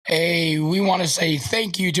Hey, we want to say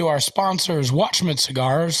thank you to our sponsors, Watchman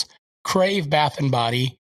Cigars, Crave Bath &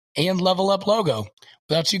 Body, and Level Up Logo.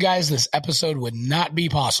 Without you guys, this episode would not be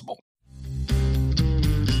possible.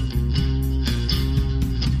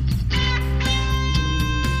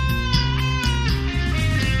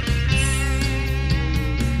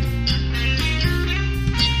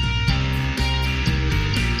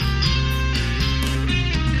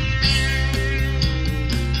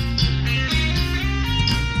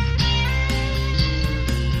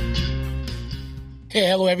 Hey,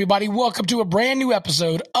 hello, everybody. Welcome to a brand new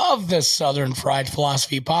episode of the Southern Fried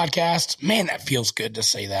Philosophy Podcast. Man, that feels good to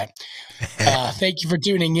say that. Thank you for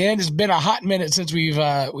tuning in. It's been a hot minute since we've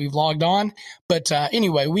logged on. But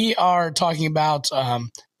anyway, we are talking about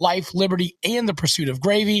life, liberty, and the pursuit of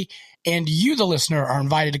gravy. And you, the listener, are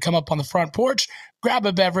invited to come up on the front porch, grab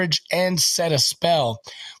a beverage, and set a spell.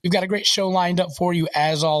 We've got a great show lined up for you,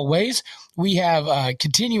 as always. We have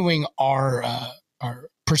continuing our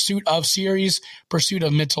Pursuit of series, Pursuit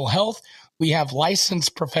of Mental Health. We have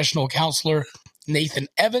licensed professional counselor Nathan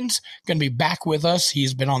Evans going to be back with us.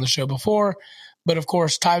 He's been on the show before, but of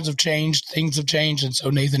course, times have changed, things have changed, and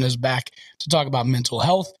so Nathan is back to talk about mental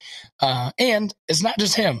health. And it's not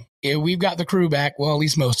just him. We've got the crew back, well, at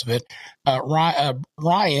least most of it.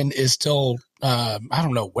 Ryan is still, I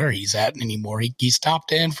don't know where he's at anymore. He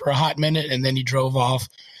stopped in for a hot minute, and then he drove off,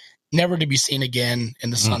 never to be seen again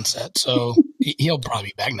in the sunset. So he'll probably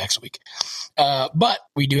be back next week. But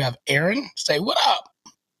we do have Aaron. Say what up.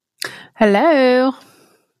 Hello.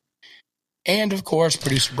 And of course,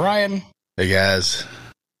 producer Brian. Hey guys.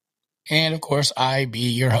 And of course, I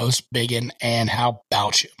be your host, Biggin. And how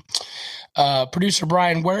about you? Producer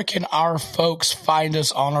Brian, where can our folks find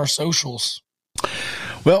us on our socials?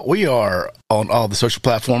 Well, we are on all the social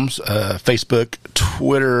platforms, Facebook,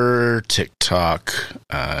 Twitter, TikTok,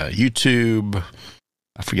 YouTube.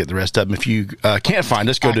 I forget the rest of them. If you can't find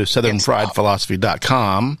us, go to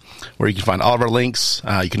southernfriedphilosophy.com, where you can find all of our links.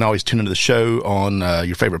 You can always tune into the show on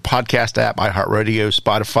your favorite podcast app, iHeartRadio,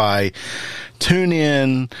 Spotify,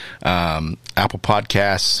 TuneIn, Apple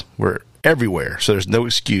Podcasts. We're everywhere, so there's no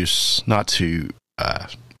excuse not to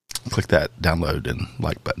click that download and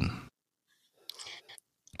like button.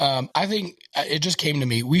 I think it just came to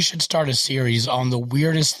me. We should start a series on the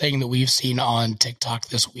weirdest thing that we've seen on TikTok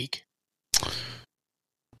this week.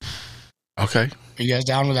 Okay. Are you guys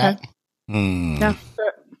down with that? Yeah.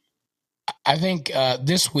 I think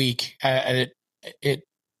this week, it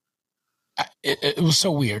was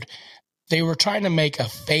so weird. They were trying to make a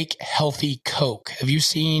fake healthy Coke. Have you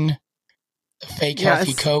seen the fake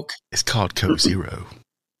healthy Coke? It's called Coke Zero.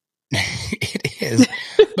 It is.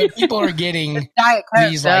 But people are getting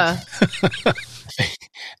these like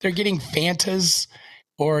they're getting Fantas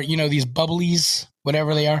or these bubblies,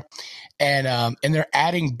 whatever they are, and they're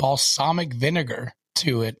adding balsamic vinegar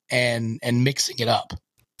to it and mixing it up.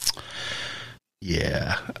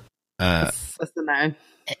 Yeah, that's a no.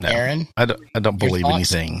 Aaron, I don't believe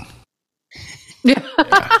anything. Yeah.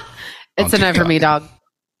 It's a no for me, dog.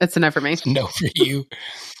 It's a no for me. It's a no for you.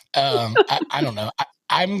 I don't know.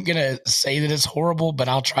 I'm going to say that it's horrible, but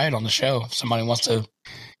I'll try it on the show if somebody wants to,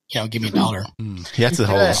 give me $1. Yeah, that's a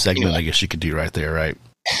whole segment I guess you could do right there, right?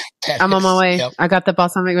 I'm on my way. Yep. I got the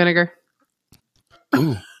balsamic vinegar.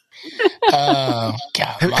 Ooh. God,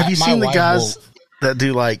 have you seen the guys that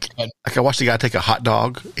do like I watched the guy take a hot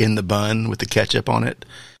dog in the bun with the ketchup on it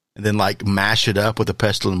and then like mash it up with a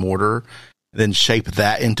pestle and mortar, and then shape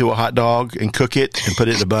that into a hot dog and cook it and put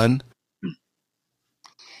it in a bun?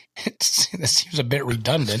 That seems a bit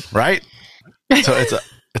redundant, right? So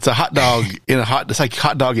it's a hot dog it's like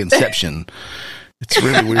hot dog Inception. It's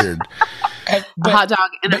really weird. A hot dog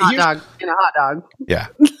in a hot dog in a hot dog. Yeah.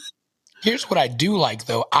 Here's what I do like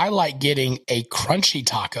though. I like getting a crunchy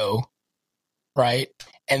taco, right?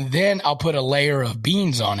 And then I'll put a layer of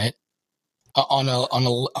beans on it on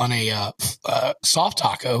a soft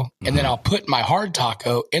taco, and then I'll put my hard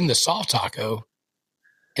taco in the soft taco,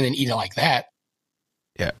 and then eat it like that.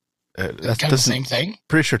 Yeah. That's kind of the same thing.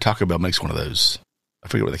 Pretty sure Taco Bell makes one of those. I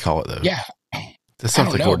forget what they call it though. Yeah. That's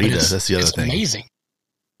not the gordita. That's the other thing. It's amazing.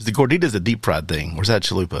 The gordita is a deep fried thing. Where's that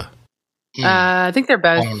chalupa? I think they're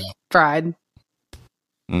both fried.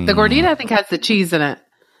 The gordita, I think, has the cheese in it.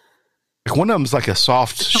 Like one of them's like a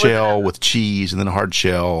soft shell with cheese and then a hard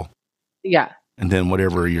shell. Yeah. And then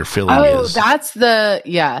whatever your filling is. Oh, that's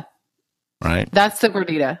right? That's the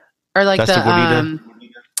gordita. Or like that's the gordita?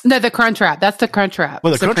 No, the Crunch Wrap. That's the Crunch Wrap.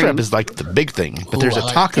 Well, the Crunch Wrap is like the big thing, but there's a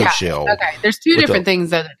taco shell. Okay, there's two different things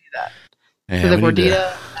that do that. Yeah, so the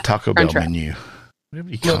gordita, Taco Bell menu.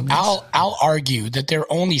 Look, I'll argue that there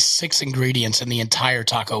are only 6 ingredients in the entire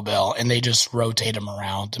Taco Bell, and they just rotate them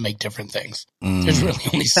around to make different things. There's really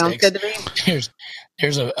only 6. Sounds good to me.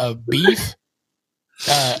 There's a beef,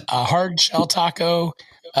 a hard shell taco,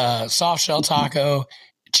 soft shell taco,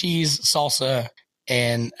 cheese, salsa,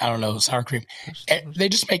 and I don't know, sour cream. They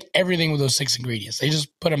just make everything with those 6 ingredients. They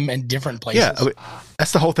just put them in different places. Yeah, I mean,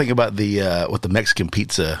 that's the whole thing about with the Mexican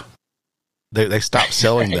pizza. They stopped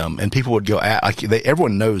selling them, and people would go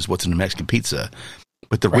everyone knows what's in the Mexican pizza,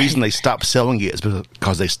 but the reason they stopped selling it is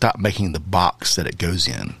because they stopped making the box that it goes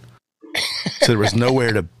in. So there was no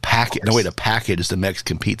way to package the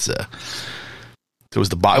Mexican pizza. So it was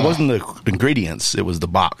the box. It wasn't the ingredients; it was the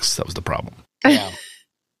box that was the problem. Yeah.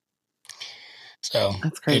 So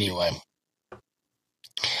anyway,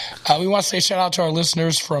 we want to say shout out to our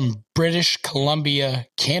listeners from British Columbia,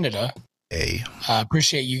 Canada.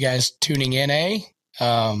 Appreciate you guys tuning in.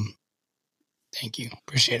 Thank you.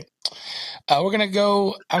 Appreciate it. I'm going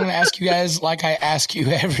to ask you guys, like I ask you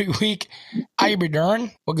every week, how you be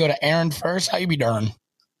doing? We'll go to Aaron first. How you be doing?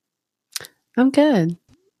 I'm good.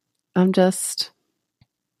 I'm just,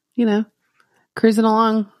 cruising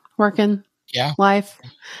along, working. Yeah. Life.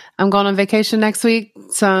 I'm going on vacation next week,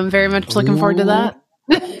 so I'm very much looking forward to that.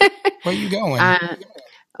 Where are you going?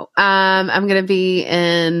 I'm going to be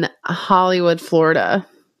in Hollywood, Florida.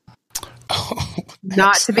 Oh,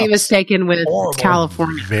 not to be mistaken with horrible.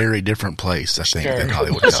 California. Very different place, I think, than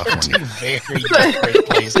Hollywood, California. Very different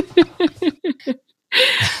place.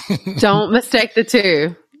 Don't mistake the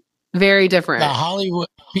two. Very different.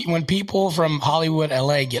 When people from Hollywood,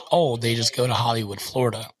 LA get old, they just go to Hollywood,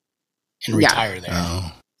 Florida and retire there.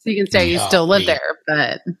 Oh. So you can say you still live there,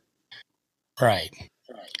 but... Right.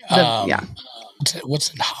 Yeah.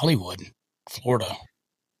 What's in Hollywood, Florida?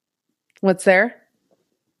 What's there?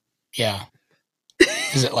 Yeah.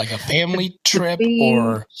 Is it like a family trip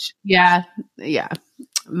or? Yeah.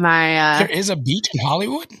 There is a beach in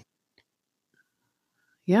Hollywood?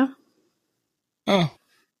 Yeah. Oh.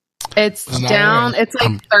 It's down. It's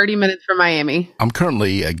like 30 minutes from Miami. I'm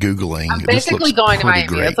currently Googling. I'm basically going to Miami.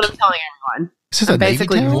 Great. That's what I'm telling everyone. Is this a Navy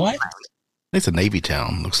town? What? It's a Navy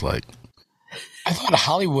town, looks like. I thought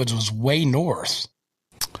Hollywood was way north.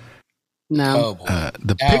 No.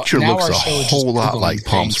 The picture looks a whole lot like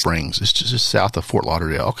Palm Springs. It's just south of Fort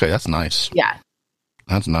Lauderdale. Okay, that's nice. Yeah.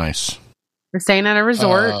 That's nice. We're staying at a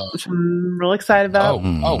resort, which I'm really excited about.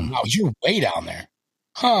 Oh, wow. You're way down there.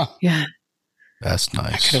 Huh. Yeah. That's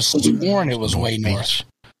nice. I could have sworn it was way north.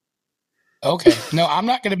 Okay. No, I'm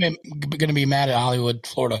not going to be mad at Hollywood,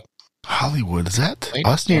 Florida. Hollywood, is that?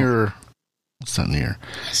 That's near. What's that near?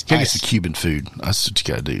 That's Gotta nice. get some Cuban food. That's what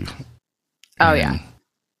you gotta do. Oh, yeah.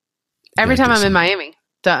 Every time I'm in Miami.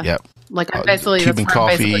 Duh. Yep. Like, I'm basically, Cuban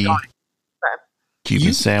coffee, going.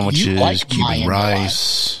 Cuban sandwiches, like Cuban Miami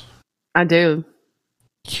rice. I do.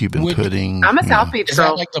 Cuban pudding. I'm a South Beach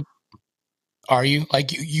girl. Are you?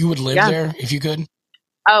 Like, you would live there if you could?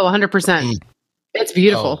 Oh, 100%. It's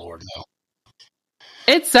beautiful. Oh, Lord, no.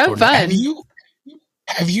 It's so fun.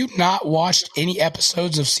 Have you not watched any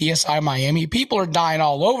episodes of CSI Miami? People are dying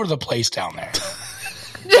all over the place down there.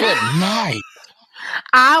 Good night.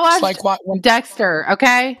 I watched Dexter,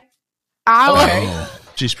 okay? I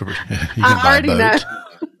already know.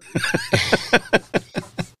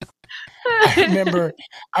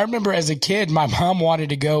 I remember as a kid, my mom wanted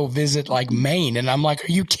to go visit like Maine, and I'm like,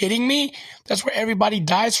 "Are you kidding me? That's where everybody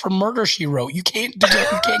dies for Murder, She Wrote. You can't go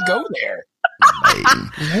there."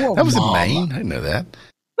 Maine. That was in Maine. I didn't know that.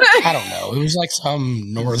 I don't know. It was like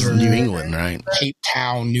some northern New England, right? Cape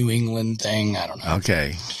Town, New England thing. I don't know.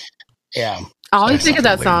 Okay. Yeah. I always think of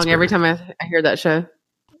that song every time I hear that show.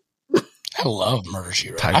 I love Murder, She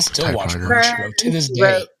Wrote. I still watch Murder, She Wrote to this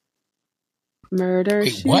day. Murder,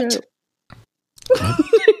 Wait, what?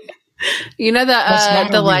 You know the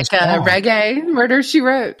reggae Murder, She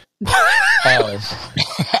Wrote? I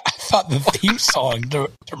thought the theme song to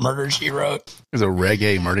Murder, She Wrote. There's a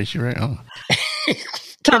reggae Murder, She Wrote? Oh.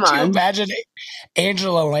 Come on. Can you imagine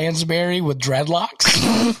Angela Lansbury with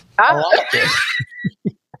dreadlocks? I like it.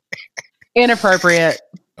 Inappropriate.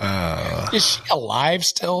 Is she alive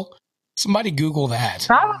still? Somebody Google that.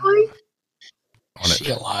 Probably. Is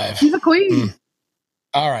she alive? She's a queen.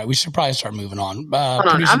 All right, we should probably start moving on. Hold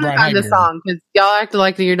on. I'm going to find this song because y'all act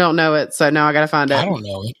like you don't know it, so now I got to find it. I don't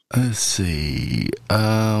know it. Let's see.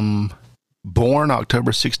 Born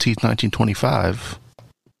October 16th, 1925.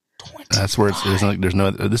 That's where it's like there's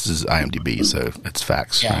no. This is IMDb, so it's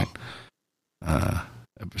facts, right?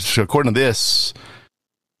 So according to this,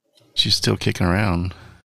 she's still kicking around.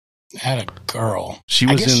 Had a girl. She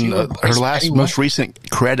was in her most recent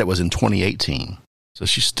credit was in 2018, so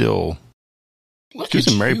she's still Look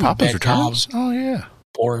at Mary Poppins Returns. Oh, yeah.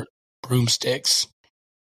 Or broomsticks.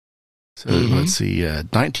 So let's see,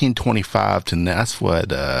 1925 to that's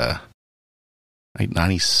what, like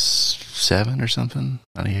 97 or something,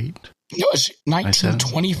 98. No, it's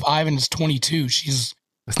 1925 and it's 22.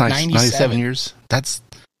 That's 97 years. That's.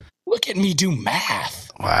 Look at me do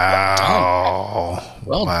math. Wow.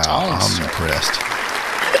 Well done. I'm sir. impressed.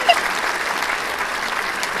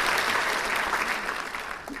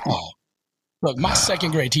 Oh. Look, my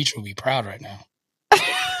second grade teacher will be proud right now.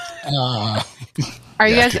 Are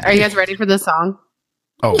you guys ready for the song?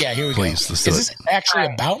 Oh, yeah, here we please, go. Is this actually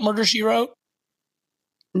about Murder, She Wrote?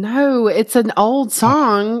 No, it's an old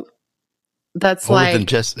song that's older like than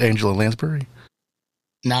just Angela Lansbury.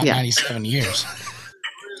 Not 97 years.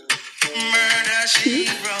 Murder, she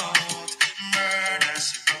wrote. Murder,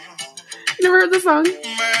 she wrote. You never heard the song?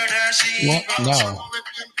 Murder, she What? No,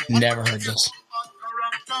 never heard this.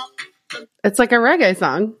 It's like a reggae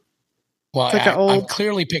song. Well, It's like I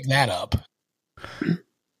clearly picked that up.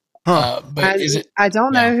 But is it? I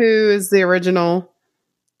don't know who is the original.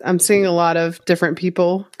 I'm seeing a lot of different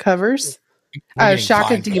people covers. Oh,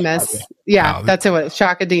 Shaka Demus. Yeah, that's it.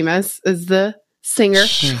 Shaka Demus is the singer.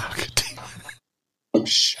 Shaka Demus.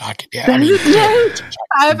 Shaka. Yeah,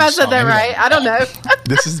 I hope I said that right. I don't know.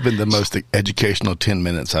 This has been the most educational 10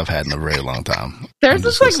 minutes I've had in a very long time. There's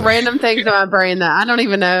just like random things in my brain that I don't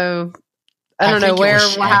even know. I don't know where,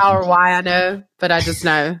 how, or why I know, but I just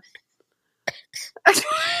know.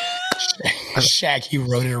 Shaq, he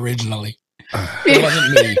wrote it originally. It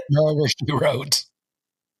wasn't me. Murder, She Wrote.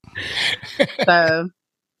 So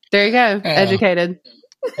there you go. Educated.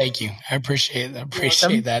 Thank you. I appreciate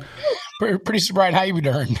that. Pretty surprised how you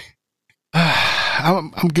doing.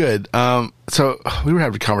 I'm good. So we were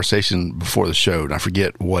having a conversation before the show, and I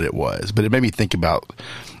forget what it was, but it made me think about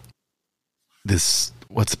this.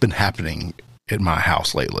 What's been happening in my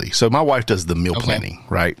house lately? So my wife does the meal planning,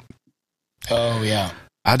 right? Oh yeah.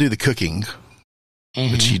 I do the cooking,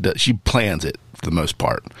 but she plans it for the most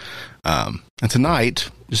part. And tonight,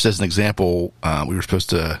 just as an example, we were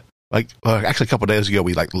supposed to actually a couple of days ago,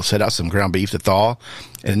 we set out some ground beef to thaw,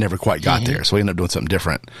 and it never quite got there. So we ended up doing something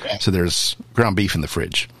different. Okay. So there's ground beef in the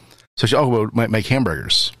fridge. So she, we'll make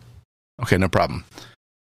hamburgers. Okay, no problem.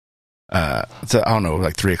 So I don't know,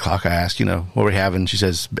 like 3 o'clock, I asked, what are we having? She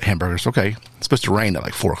says hamburgers. Okay. It's supposed to rain at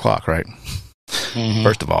like 4 o'clock, right?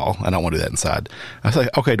 First of all, I don't want to do that inside. I was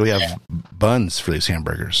like, okay, do we have buns for these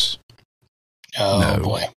hamburgers? Oh, no.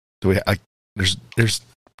 Boy. Do we there's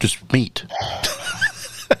just meat.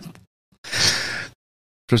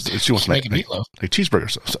 She wants to make meatloaf. Like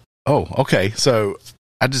cheeseburgers. So, okay. So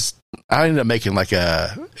I ended up making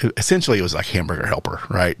essentially it was like hamburger helper,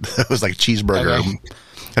 right? It was like a cheeseburger. Okay.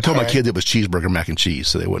 I told my kids it was cheeseburger mac and cheese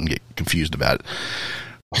so they wouldn't get confused about it.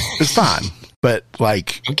 It's fine. But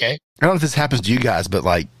okay. I don't know if this happens to you guys, but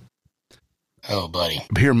oh, buddy.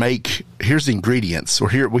 Here's the ingredients, or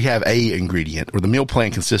here we have a ingredient, or the meal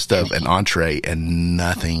plan consists of an entree and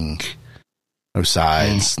nothing, no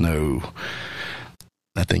sides, nothing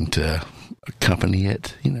to accompany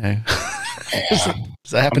it. Does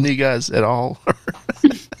that happen to you guys at all?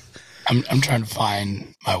 I'm trying to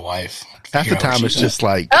find my wife. Half the time, it's just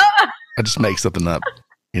I just make something up,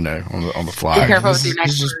 on the fly. Be careful with your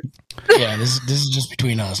next word. This is just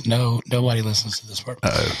between us. Nobody listens to this part.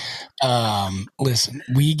 Listen,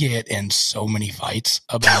 we get in so many fights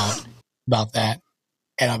about that,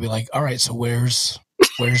 and I'll be like, all right, so where's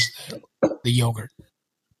the yogurt?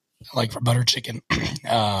 Like for butter chicken.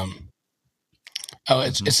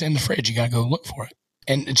 It's in the fridge. You got to go look for it.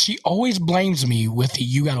 And she always blames me with the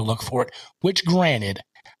you got to look for it, which granted,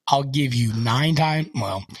 I'll give you 9 times.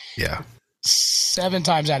 Well, 7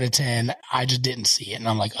 times out of 10, I just didn't see it. And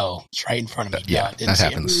I'm like, oh, it's right in front of me. Yeah, that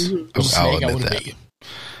happens. I'll admit that. You.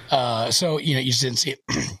 So, you just didn't see it.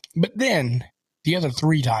 But then the other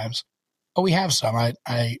 3 times, we have some.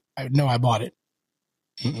 I know I bought it.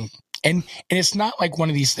 Mm-mm. And it's not like one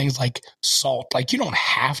of these things like salt. Like you don't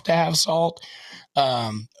have to have salt,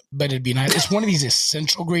 but it'd be nice. It's one of these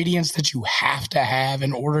essential ingredients that you have to have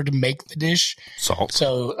in order to make the dish. Salt.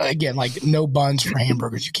 So again, like no buns for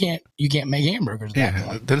hamburgers. You can't make hamburgers.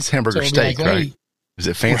 That is hamburger steak, right? Is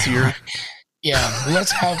it fancier? Yeah.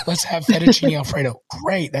 Let's have fettuccine Alfredo.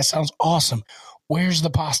 Great. That sounds awesome. Where's the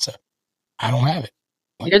pasta? I don't have it.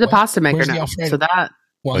 You're the pasta maker now. So that.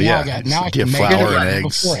 Well, now I can make flour and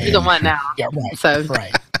eggs. You're the one now. Yeah, right. So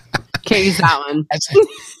can't use that one.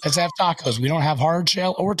 Let's have tacos. We don't have hard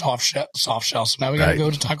shell or soft shell, so now we got to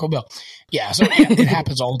go to Taco Bell. Yeah, so it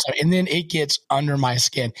happens all the time, and then it gets under my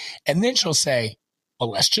skin, and then she'll say, well,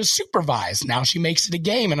 let's just supervise. Now she makes it a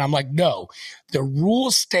game. And I'm like, no, the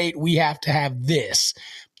rules state we have to have this.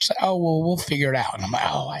 She's like, oh, well, we'll figure it out. And I'm like,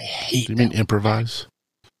 oh, I hate Do you mean improvise?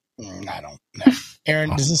 I don't know. Aaron,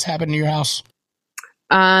 does this happen in your house?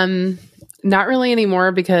 Not really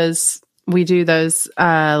anymore because we do those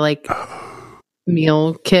like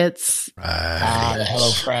meal kits. The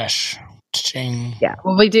HelloFresh. Ching. Yeah.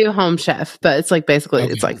 Well, we do Home Chef, but it's like basically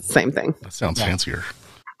it's like the same thing. That sounds fancier.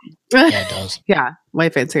 Yeah, it does. Yeah, way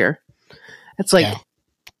fancier. It's like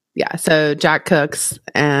so Jack cooks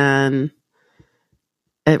and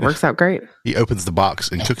it works out great. He opens the box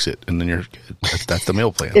and cooks it, and then you're good. That's the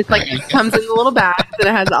meal plan. It's like it comes in a little bag and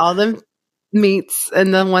it has all the meats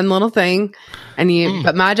in the one little thing. And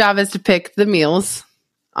but my job is to pick the meals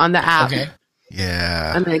on the app. Okay.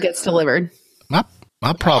 Yeah. And then it gets delivered.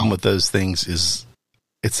 My problem with those things is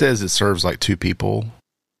it says it serves like 2 people.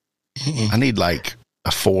 I need like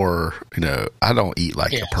a 4, I don't eat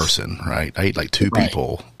like a person, right? I eat like 2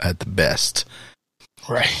 people at the best.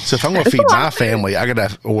 Right. So if I'm going to feed my family, I got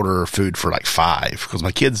to order food for like 5 because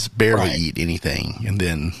my kids barely eat anything. And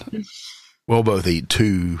then we'll both eat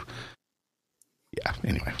 2. Yeah.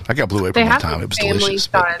 Anyway, I got Blue Apron one time. It was delicious.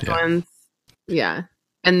 Size ones. Yeah.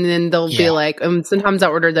 And then they'll be like, sometimes I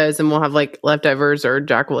order those and we'll have like leftovers or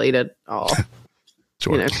Jack will eat it all.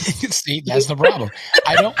 Sure. See, that's the problem.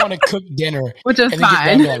 I don't want to cook dinner. Which is and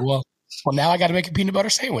fine. Get done, well, now I got to make a peanut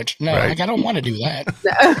butter sandwich. No, I don't want to do that.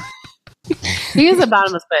 No. He is a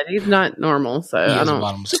bottomless pit. He's not normal. So I don't. A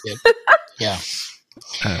bottomless pit. Yeah.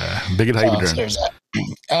 Bigot, how you doing?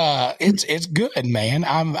 It's good, man.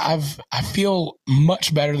 I feel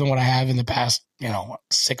much better than what I have in the past,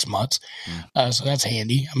 6 months. So that's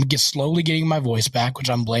handy. I'm slowly getting my voice back, which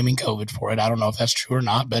I'm blaming COVID for it. I don't know if that's true or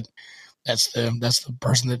not, but that's the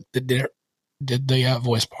person that did the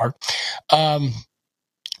voice part. But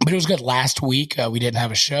it was good. Last week we didn't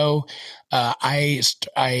have a show. I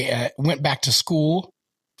went back to school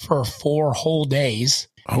for 4 whole days.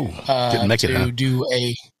 Oh, didn't make it. Huh? Do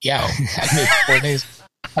I made 4 days.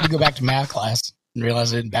 I had to go back to math class and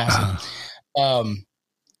realize I didn't pass it.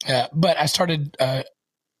 But I started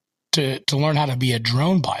to learn how to be a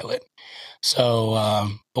drone pilot. So,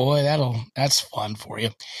 boy, that's fun for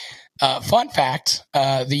you. Fun fact,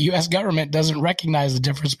 the U.S. government doesn't recognize the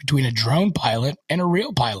difference between a drone pilot and a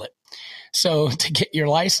real pilot. So to get your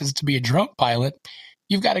license to be a drone pilot,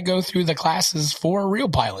 you've got to go through the classes for a real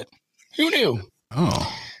pilot. Who knew?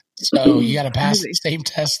 Oh. So you got to pass the same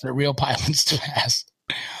tests that real pilots to pass.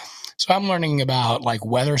 So I'm learning about like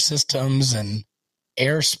weather systems and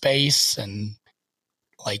airspace and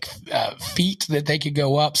like feet that they could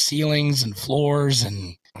go up, ceilings and floors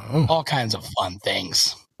and all kinds of fun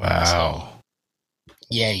things. Wow. So,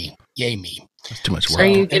 yay me. That's too much work. Are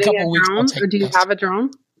you getting a drone or do you have a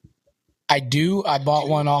drone? I do. I bought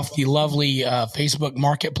one off the lovely Facebook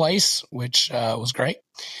Marketplace, which was great.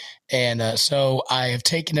 And so I have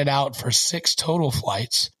taken it out for 6 total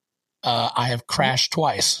flights. I have crashed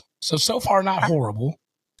twice. So far, not horrible.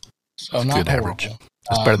 So that's not good horrible. Average.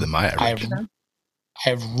 That's better than my average. I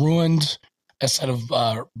have ruined a set of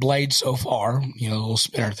blades so far, little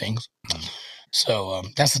spinner things. So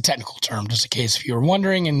that's the technical term, just in case if you were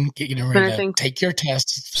wondering and getting ready to take your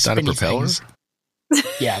test. Is that a propeller? Things.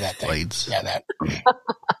 Yeah, that thing. Blades. Yeah, that.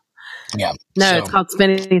 Yeah. No, it's called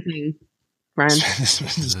spinny thing, Ryan. It's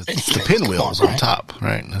the pinwheels on top,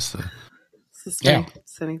 right? That's the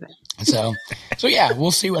spinny thing. So yeah,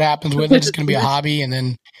 we'll see what happens with it. It's going to be a hobby, and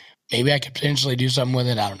then maybe I could potentially do something with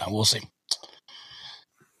it. I don't know. We'll see.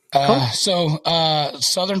 Cool. So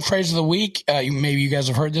Southern phrase of the week. Maybe you guys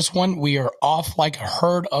have heard this one. We are off like a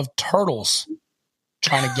herd of turtles,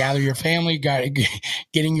 trying to gather your family,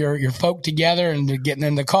 getting your folk together and getting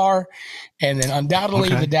in the car. And then undoubtedly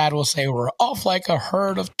the dad will say, we're off like a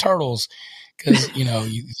herd of turtles. Cause you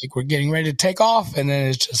think we're getting ready to take off. And then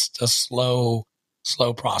it's just a slow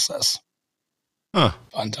process. Huh.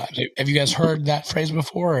 Fun times. Have you guys heard that phrase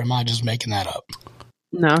before, or am I just making that up?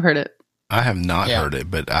 No, I heard it. I have not heard it,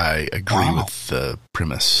 but I agree with the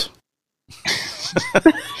premise.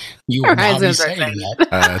 You will not be saying that.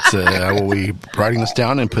 I will be writing this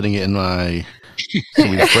down and putting it in my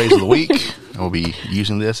phrase of the week. I will be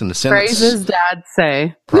using this in the sentence. Phrases Dad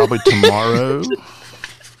say. Probably tomorrow.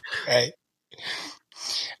 Right.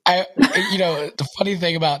 The funny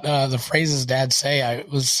thing about the phrases Dad say, I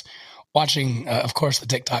was watching, of course, the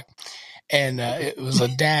TikTok, and it was a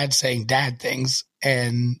dad saying dad things,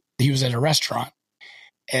 and he was at a restaurant,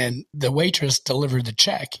 and the waitress delivered the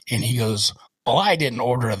check, and he goes, well, I didn't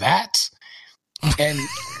order that. And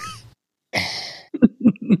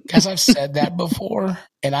because I've said that before,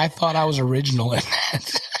 and I thought I was original in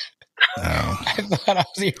that. I thought I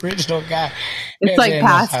was the original guy. It's like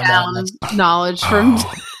passed down knowledge from.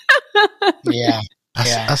 Yeah.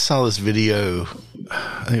 I saw this video.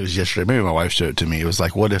 I think it was yesterday. Maybe my wife showed it to me. It was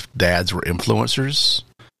like, what if dads were influencers?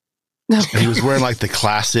 And he was wearing like the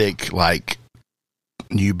classic, like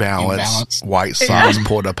New Balance. White socks,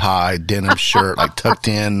 pulled up high, denim shirt, like tucked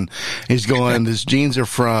in. He's going, his jeans are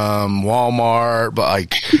from Walmart, but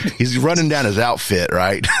like he's running down his outfit,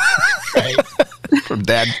 right? Right. From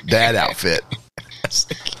dad outfit.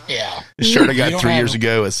 Yeah. His shirt I got 3 years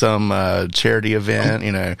ago at some charity event,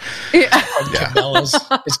 From Cabela's.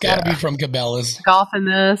 It's got to be from Cabela's. Golf in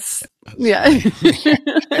this. Yeah.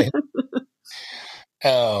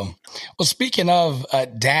 Well, speaking of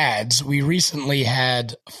dads, we recently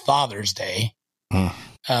had Father's Day.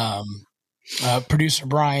 Producer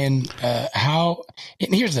Brian, and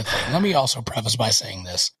here's the thing. Let me also preface by saying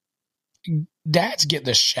this. Dads get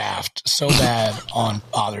the shaft so bad on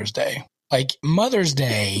Father's Day. Like, Mother's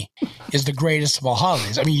Day is the greatest of all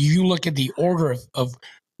holidays. I mean, you look at the order of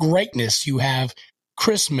greatness. You have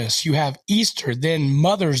Christmas, you have Easter, then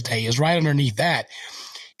Mother's Day is right underneath that.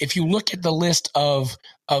 If you look at the list of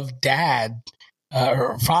dad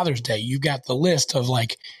or Father's Day, you've got the list of,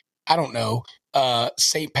 like, I don't know,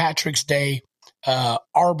 St. Patrick's Day,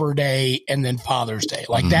 Arbor Day, and then Father's Day.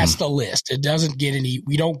 Like, that's the list. It doesn't get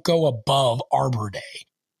we don't go above Arbor Day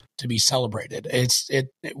to be celebrated.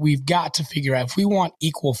 We've got to figure out, if we want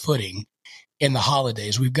equal footing in the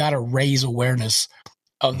holidays, we've got to raise awareness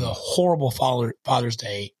of the horrible Father's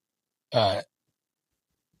Day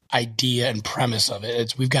idea and premise of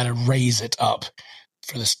it. We've got to raise it up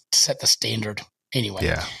set the standard. Anyway,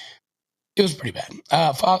 yeah, it was pretty bad.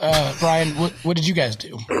 Brian, what did you guys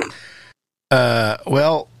do?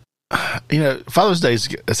 Well, Father's Day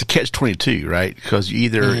is a catch-22, right? Because you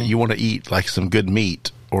either you want to eat like some good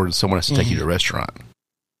meat, or someone has to take you to a restaurant.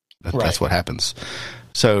 That's what happens.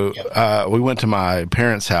 So we went to my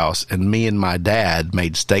parents' house, and me and my dad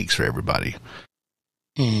made steaks for everybody.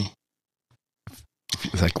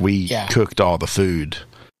 It's like we cooked all the food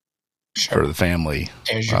for the family.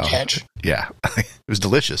 There's your catch. Yeah, it was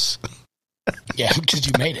delicious. Yeah, because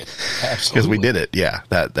you made it. Absolutely, because we did it. Yeah,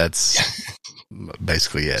 that's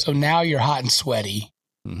basically it. So now you're hot and sweaty.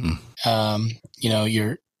 You've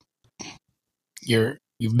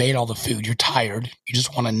made all the food. You're tired. You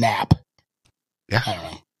just want a nap. Yeah, I don't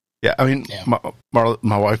know. Yeah, I mean,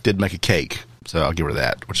 my wife did make a cake, so I'll give her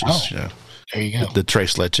that. Which is there you go. The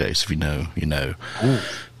tres leches. If you know, you know. Ooh.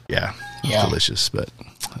 Yeah, delicious. But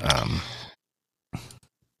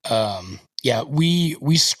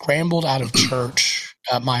we scrambled out of church.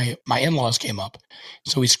 My in-laws came up,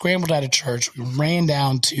 so we scrambled out of church. We ran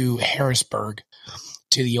down to Harrisburg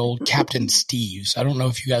to the old Captain Steve's. I don't know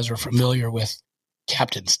if you guys are familiar with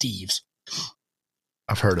Captain Steve's.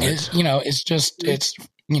 I've heard of it.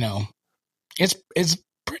 It's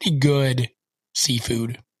pretty good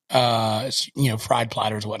seafood. Fried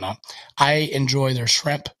platters and whatnot. I enjoy their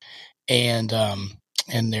shrimp and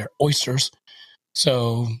their oysters.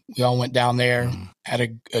 So we all went down there,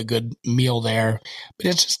 had a good meal there, but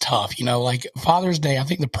it's just tough, like Father's Day. I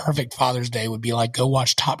think the perfect Father's Day would be like, go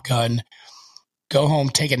watch Top Gun, go home,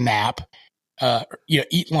 take a nap,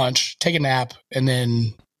 eat lunch, take a nap, and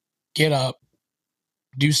then get up,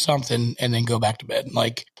 do something, and then go back to bed.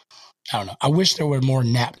 Like, I don't know. I wish there were more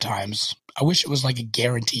nap times. I wish it was like a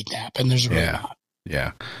guaranteed nap, and there's really not.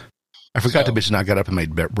 Yeah. I forgot to mention I got up and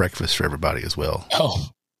made breakfast for everybody as well. Oh,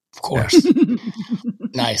 of course. Yeah.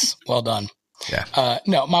 Nice. Well done. Yeah.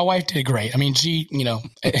 No, my wife did great. I mean, she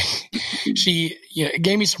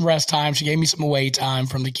gave me some rest time. She gave me some away time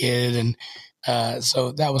from the kid. And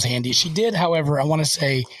so that was handy. She did, however, I want to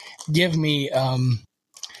say, give me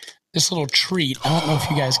this little treat. I don't know if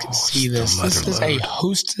you guys can see this. This is a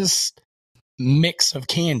Hostess mix of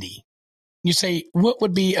candy. You say, what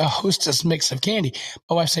would be a Hostess mix of candy?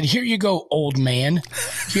 My wife said, here you go, old man.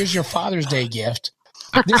 Here's your Father's Day gift.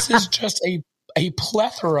 This is just a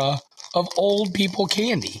plethora of old people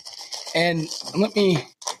candy. And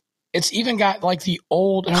it's even got like the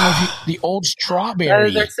old, I don't know if the old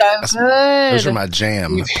strawberry. Those are so good. Those are my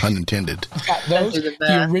jam, pun intended. We've got those,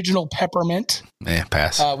 the original peppermint.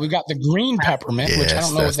 Pass. We've got the green peppermint, which I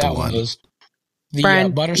don't know what that one is. The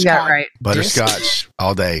Brian, butterscotch, right. Butterscotch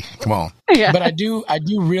all day. Come on. Yeah. But I do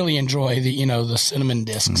really enjoy the cinnamon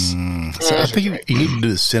discs. So I think you need to do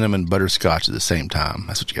the cinnamon butterscotch at the same time.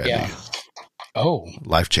 That's what you got to do. Oh,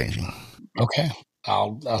 life changing. Okay,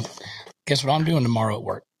 I'll guess what I'm doing tomorrow at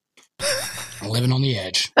work. I'm living on the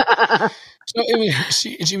edge. So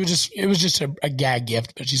it was just a gag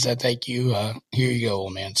gift, but she said, "Thank you. Here you go,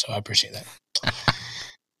 old man." So I appreciate that.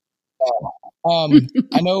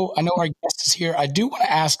 I know our guest is here. I do want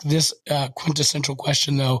to ask this quintessential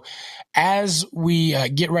question, though. As we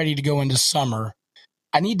get ready to go into summer,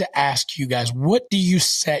 I need to ask you guys, what do you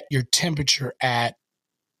set your temperature at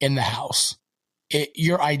in the house?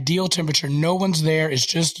 Your ideal temperature, no one's there. It's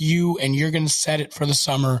just you, and you're going to set it for the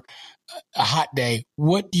summer, a hot day.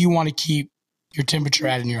 What do you want to keep your temperature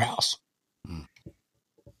at in your house?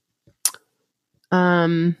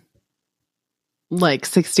 Like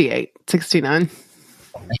 68, 69.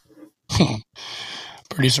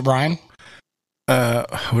 Producer Brian?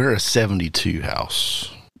 We're a 72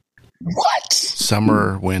 house. What?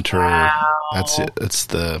 Summer, winter. Wow. That's it.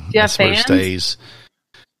 Yeah, That's where it fans? stays.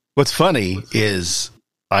 What's funny is,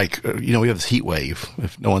 like, we have this heat wave.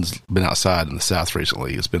 If no one's been outside in the South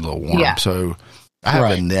recently, it's been a little warm. Yeah. So I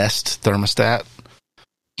have a Nest thermostat.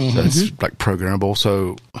 Mm-hmm. So it's like programmable.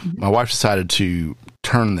 So my wife decided to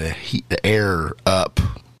turn the air up.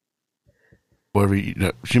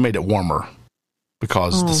 Whatever, she made it warmer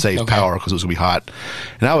because to save power, because it was gonna be hot.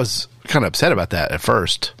 And I was kind of upset about that at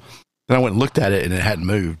first. Then I went and looked at it, and it hadn't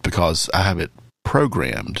moved because I have it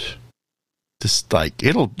programmed. Just like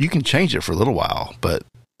you can change it for a little while, but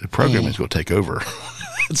the programming is going to take over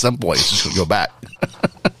at some point. It's just going to go back.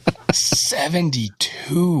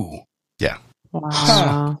 72. Yeah.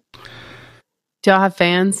 Wow. Do y'all have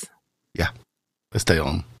fans? Yeah. They stay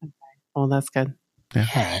on. Oh, that's good. Yeah.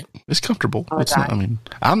 All right. It's comfortable. Oh, It's not,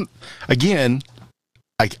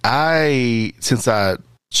 since I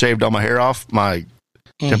shaved all my hair off, my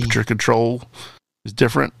temperature control is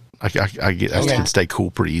different. I can stay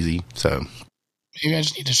cool pretty easy. So maybe I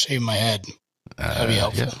just need to shave my head. That'd be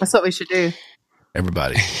helpful. Yeah. That's what we should do.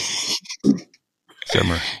 Everybody.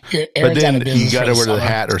 Summer. But then you got to wear the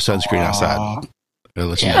hat or sunscreen outside.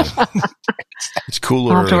 Let you know. It's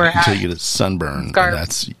cooler until you get a sunburn.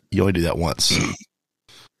 And you only do that once.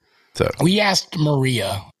 So we asked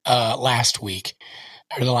Maria last week,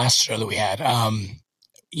 or the last show that we had,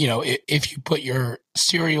 if you put your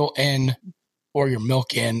cereal in or your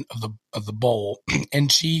milk in of the bowl,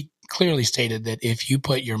 and she clearly stated that if you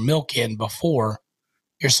put your milk in before,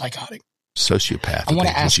 you're psychotic. Sociopath. I want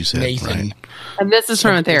to ask Nathan, right? And this is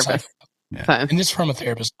from a therapist. And this is from a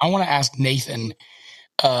therapist. I want to ask Nathan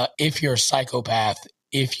if you're a psychopath,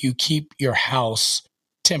 if you keep your house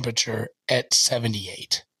temperature at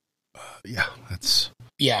 78. Because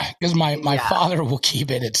my father will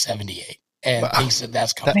keep it at 78 and thinks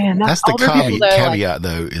that's comfortable. Man, that's the caveat,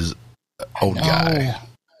 though, is old guy.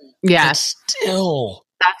 Yeah. But still.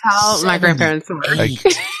 That's how my grandparents were.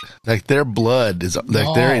 Like their blood is,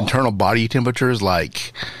 like their internal body temperature is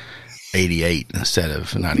like 88 instead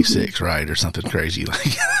of 96, right? Or something crazy.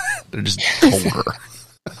 Like they're just colder.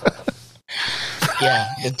 Yeah.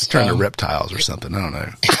 It's turning to reptiles or something. I don't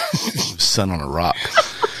know. Sun on a rock.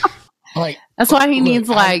 That's why he needs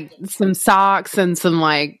some socks and some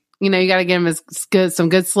you got to get him some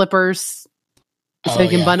good slippers so he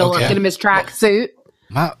can bundle up, get him his track suit.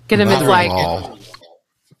 Get him his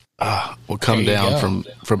will come down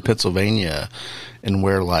from Pennsylvania and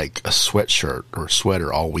wear like a sweatshirt or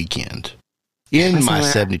sweater all weekend in my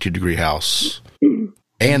 72-degree house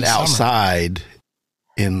and outside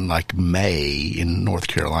in like May in North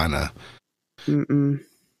Carolina.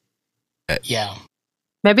 Yeah.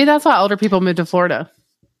 Maybe that's why older people move to Florida.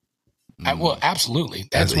 Well, absolutely.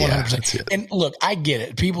 That's 100%. And look, I get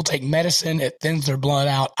it. People take medicine, it thins their blood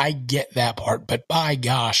out. I get that part. But by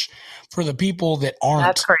gosh, for the people that aren't,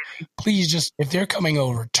 that's crazy. Please just, if they're coming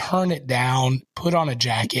over, turn it down, put on a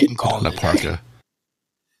jacket and call it a parka.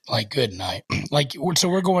 Like, good night. So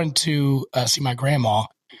we're going to see my grandma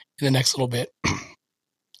in the next little bit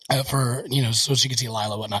for, so she can see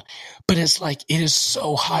Lila and whatnot. But it's like, it is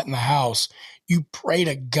so hot in the house. You pray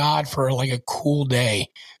to God for like a cool day.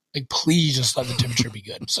 Like, please just let the temperature be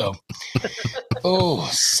good. So,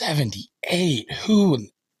 78. Who in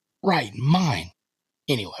right mind?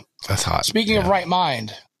 Anyway. That's hot. Speaking of right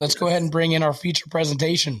mind, let's go ahead and bring in our feature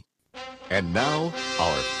presentation. And now,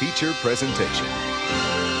 our feature presentation.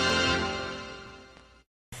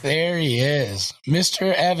 There he is.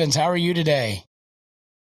 Mr. Evans, how are you today?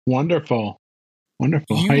 Wonderful.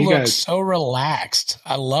 Wonderful. You how you look guys? So relaxed.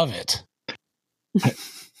 I love it.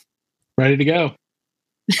 Ready to go.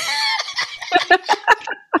 He's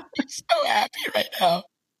so happy right now.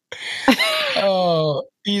 Oh,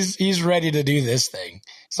 he's ready to do this thing.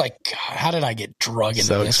 It's like, God, how did I get drug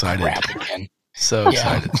into this crap again? So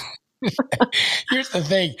excited. Here's the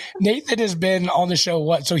thing. Nathan has been on the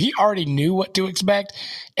show so he already knew what to expect,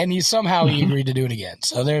 and he agreed to do it again.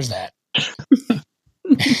 So there's that.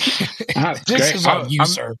 This is on you,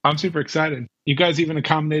 sir. I'm super excited. You guys even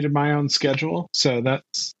accommodated my own schedule, so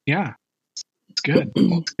that's good.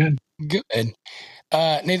 That's good. Good.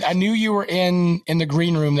 Nathan, I knew you were in the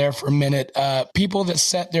green room there for a minute. People that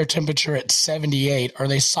set their temperature at 78, are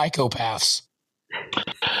they psychopaths?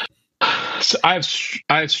 So I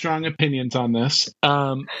have strong opinions on this,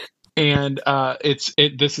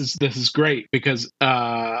 this is great because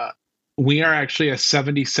we are actually a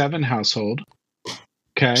 77 household.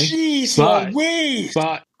 Okay, Jeez,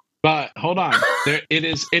 but hold on. It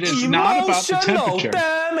is not about the temperature.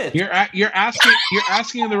 Damn it. You're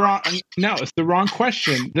asking the wrong. No, it's the wrong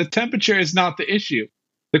question. The temperature is not the issue.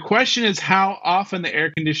 The question is how often the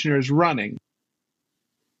air conditioner is running.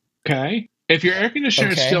 Okay. If your air conditioner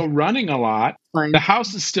is still running a lot, the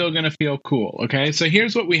house is still going to feel cool. Okay, so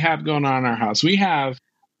here's what we have going on in our house. We have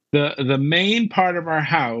the main part of our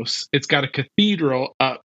house. It's got a cathedral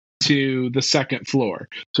up to the second floor.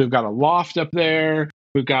 So we've got a loft up there.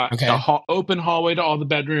 We've got open hallway to all the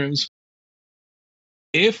bedrooms.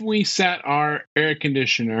 If we set our air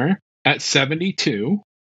conditioner at 72,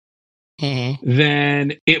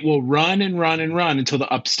 then it will run and run and run until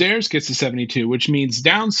the upstairs gets to 72, which means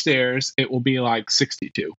downstairs it will be like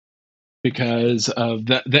 62 because of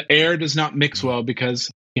the air does not mix well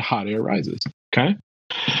because hot air rises. Okay.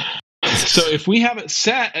 So if we have it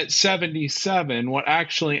set at 77, what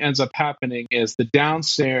actually ends up happening is the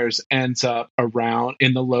downstairs ends up around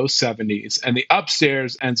in the low 70s and the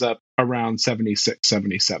upstairs ends up around 76,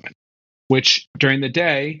 77, which during the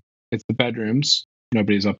day, it's the bedrooms.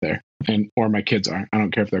 Nobody's up there, or my kids are. I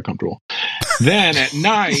don't care if they're comfortable. Then at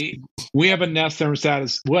night, we have a Nest thermostat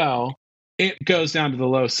as well. It goes down to the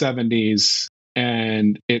low 70s,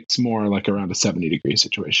 and it's more like around a 70-degree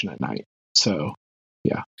situation at night. So,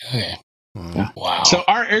 yeah. Okay. Yeah. Wow. So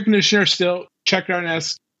our air conditioner still, check our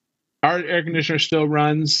Nest, our air conditioner still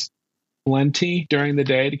runs plenty during the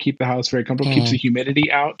day to keep the house very comfortable, keeps the humidity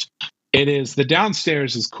out. It is, the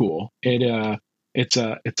downstairs is cool. It's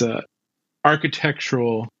a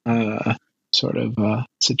architectural sort of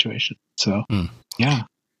situation. So yeah.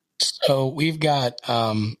 So we've got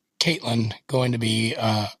Caitlin going to be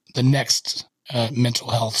the next mental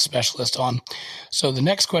health specialist on. So the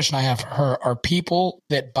next question I have for her: are people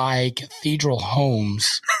that buy cathedral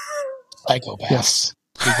homes psychopaths? Yes.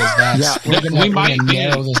 Because we might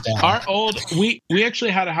narrow this down. Our old we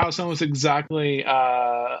actually had a house almost exactly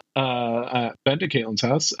been to Caitlin's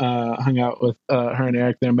house, hung out with her and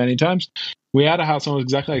Eric there many times. We had a house almost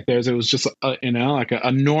exactly like theirs. It was just like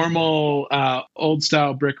a normal old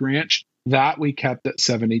style brick ranch that we kept at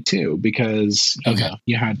 72 because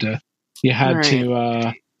you had to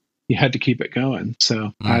keep it going.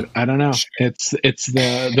 So I don't know. It's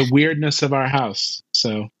the weirdness of our house.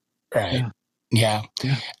 So Yeah.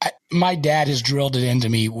 My dad has drilled it into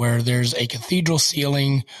me where there's a cathedral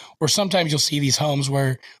ceiling, or sometimes you'll see these homes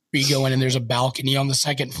where you go in and there's a balcony on the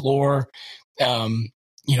second floor,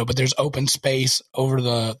 but there's open space over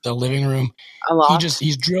the living room. A loft?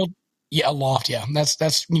 He's drilled, a loft. Yeah. That's,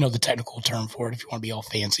 the technical term for it if you want to be all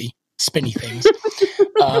fancy, spinny things.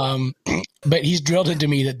 But he's drilled into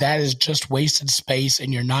me that is just wasted space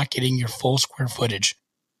and you're not getting your full square footage.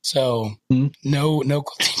 So no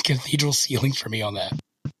cathedral ceiling for me on that.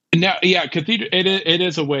 No, yeah, cathedral. It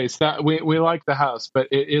is a waste. That we like the house, but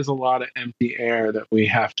it is a lot of empty air that we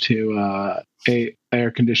have to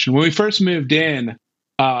air condition. When we first moved in,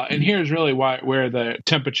 and here's really where the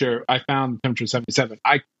temperature. I found the temperature 77.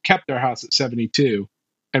 I kept our house at 72,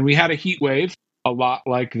 and we had a heat wave a lot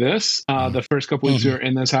like this. The first couple weeks we were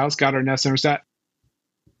in this house, got our Nest thermostat.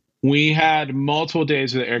 We had multiple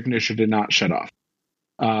days where the air conditioner did not shut off.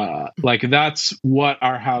 Like that's what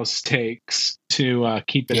our house takes to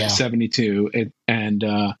keep it at 72,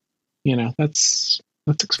 that's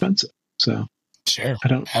expensive. So sure, I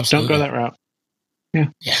don't go that route. Yeah.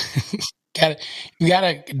 You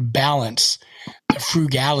gotta balance the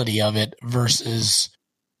frugality of it versus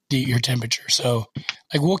your temperature. So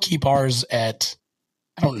like we'll keep ours at,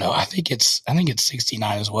 I don't know, I think it's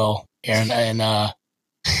 69 as well, Aaron,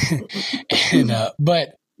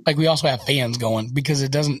 but like we also have fans going because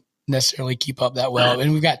it doesn't necessarily keep up that well.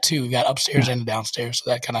 And we've got upstairs and downstairs. So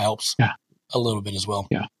that kind of helps a little bit as well.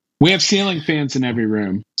 Yeah. We have ceiling fans in every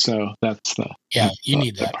room. So that's you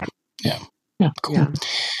need that. Yeah. Cool. Yeah.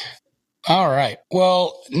 All right.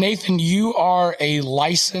 Well, Nathan, you are a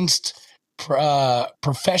licensed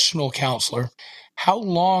professional counselor. How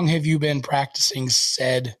long have you been practicing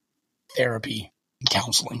said therapy and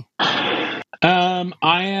counseling? I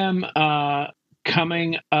am,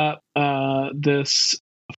 coming up this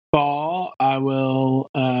fall, I will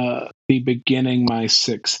be beginning my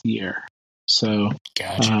 6th year. So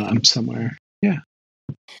gotcha. I'm somewhere. Yeah.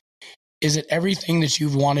 Is it everything that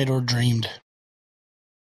you've wanted or dreamed?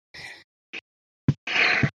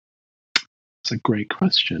 That's a great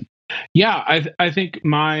question. Yeah, I think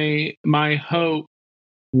my hope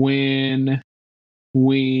when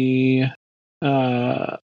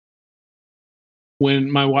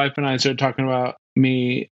my wife and I started talking about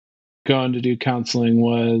me going to do counseling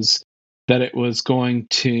was that it was going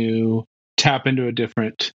to tap into a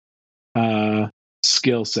different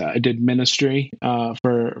skill set. I did ministry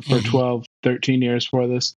for 12, 13 years before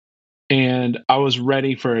this, and I was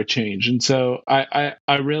ready for a change. And so I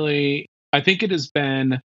think it has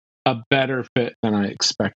been a better fit than I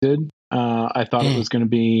expected. I thought it was going to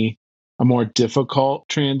be a more difficult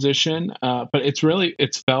transition, but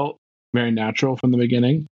it's felt very natural from the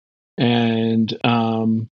beginning. And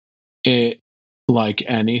it, like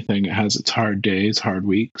anything, it has its hard days, hard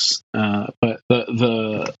weeks. But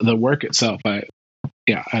the work itself, I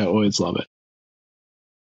always love it.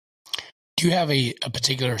 Do you have a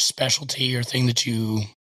particular specialty or thing that you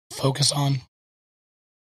focus on?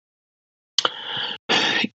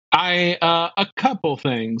 A couple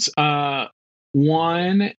things.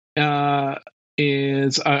 One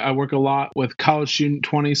is I work a lot with college student,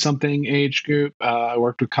 20-something age group. I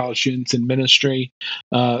worked with college students in ministry,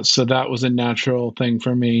 so that was a natural thing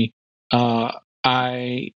for me.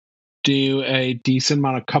 I do a decent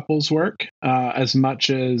amount of couples work, as much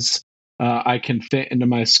as I can fit into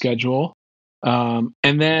my schedule. And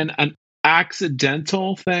then an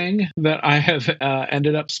accidental thing that I have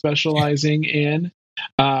ended up specializing in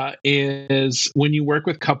is when you work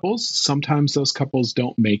with couples, sometimes those couples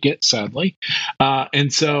don't make it, sadly.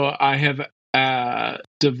 And so I have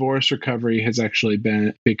divorce recovery has actually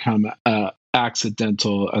become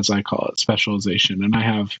accidental, as I call it, specialization. And I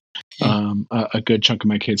have a good chunk of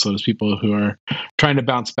my caseload is people who are trying to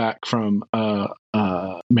bounce back from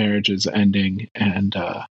marriages ending. And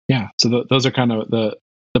so those are kind of the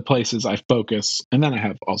places I focus. And then I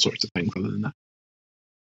have all sorts of things other than that.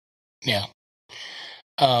 Yeah.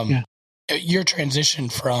 Your transition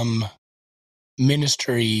from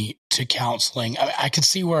ministry to counseling, I could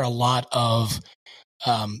see where a lot of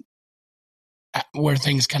where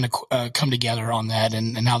things kind of come together on that,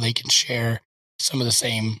 and how they can share some of the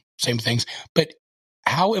same things. But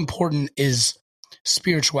how important is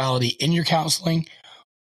spirituality in your counseling,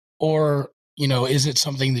 or is it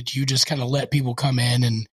something that you just kind of let people come in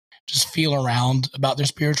and just feel around about their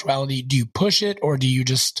spirituality? Do you push it, or do you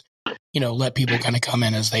just let people kind of come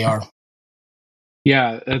in as they are?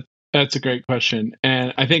 Yeah, that's a great question.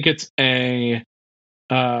 And I think it's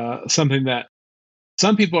something that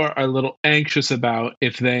some people are a little anxious about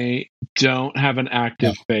if they don't have an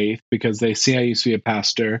active faith, because they see I used to be a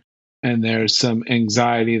pastor and there's some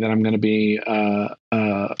anxiety that I'm going to be a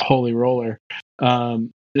holy roller.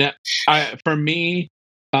 For me,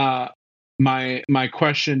 my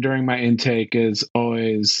question during my intake is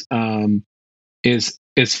always,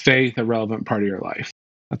 is faith a relevant part of your life?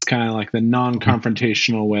 That's kind of like the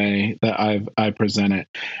non-confrontational way that I present it.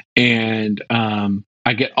 And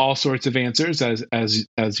I get all sorts of answers,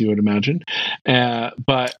 as you would imagine.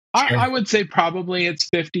 But sure. I would say probably it's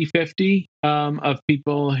 50-50 of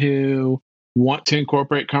people who want to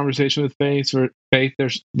incorporate conversation with faith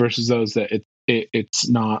versus those that it's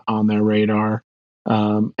not on their radar.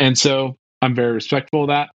 And so I'm very respectful of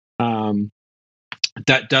that.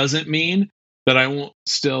 That doesn't mean that I won't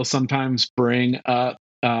still sometimes bring up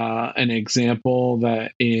an example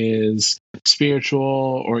that is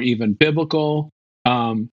spiritual or even biblical.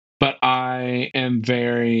 But I am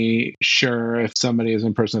very sure if somebody is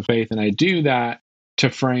in person of faith and I do that,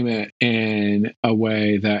 to frame it in a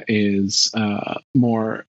way that is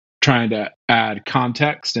more trying to add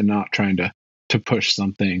context and not trying to push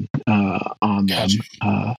something on them.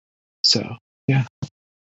 So, yeah.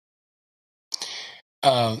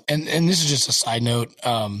 And this is just a side note.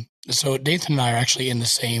 So Nathan and I are actually in the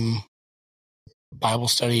same Bible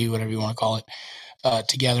study, whatever you want to call it,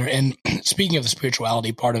 together. And speaking of the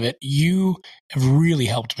spirituality part of it, you have really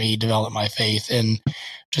helped me develop my faith, and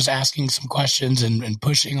just asking some questions and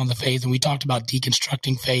pushing on the faith. And we talked about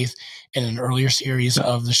deconstructing faith in an earlier series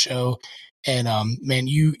of the show. And man,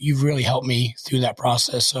 you've really helped me through that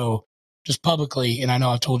process. So just publicly, and I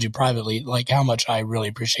know I've told you privately, like how much I really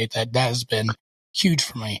appreciate that. That has been huge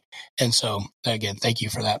for me. And so again, thank you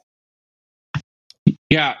for that.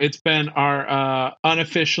 Yeah, it's been our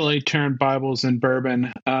unofficially turned Bibles and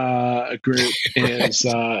Bourbon group. Is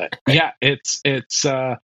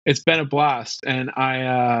it's been a blast, and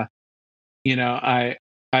I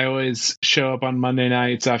always show up on Monday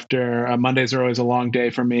nights after Mondays are always a long day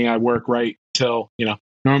for me. I work right till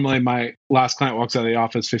normally my last client walks out of the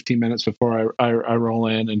office 15 minutes before I roll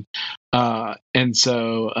in, and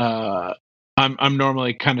so I'm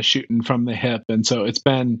normally kind of shooting from the hip, and so it's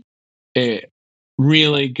been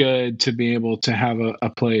really good to be able to have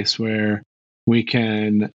a place where we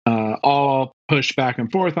can all push back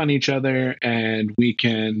and forth on each other, and we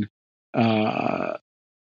can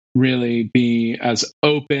really be as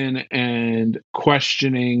open and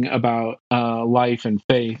questioning about life and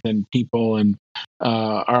faith and people and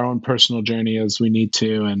our own personal journey as we need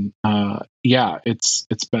to. And it's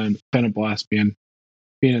been a blast being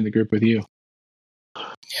in the group with you.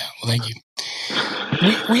 Yeah, well, thank you.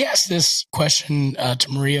 We asked this question to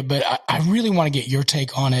Maria, but I really want to get your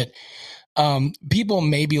take on it. People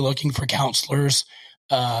may be looking for counselors,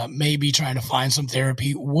 maybe trying to find some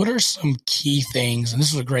therapy. What are some key things? And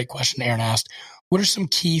this is a great question Aaron asked. What are some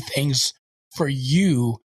key things for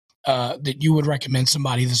you that you would recommend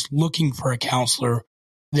somebody that's looking for a counselor,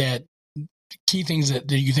 that key things that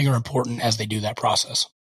you think are important as they do that process?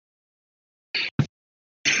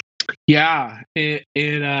 Yeah,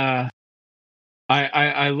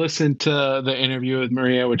 I listened to the interview with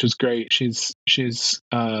Maria, which was great. She's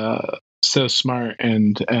so smart,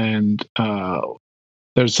 and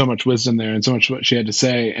there's so much wisdom there and so much what she had to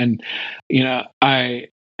say. And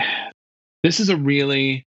this is a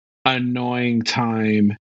really annoying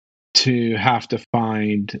time to have to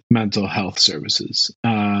find mental health services.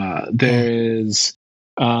 There is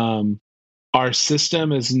our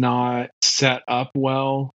system is not set up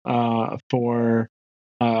well for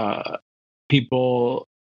people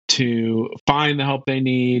to find the help they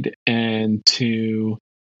need, and to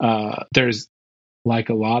there's, like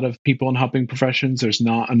a lot of people in helping professions, there's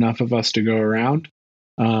not enough of us to go around.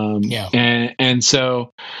 And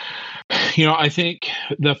so, I think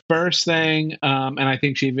the first thing, and I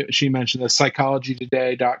think she mentioned this,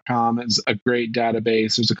 psychologytoday.com is a great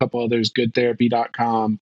database. There's a couple others,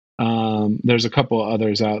 goodtherapy.com. There's a couple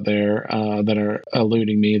others out there that are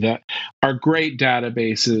eluding me that are great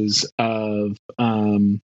databases of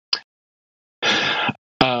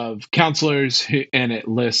counselors and it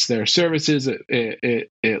lists their services,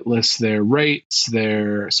 it lists their rates,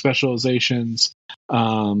 their specializations,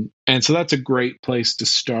 and so that's a great place to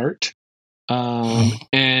start.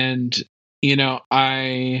 And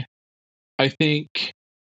I think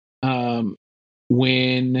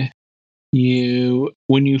when you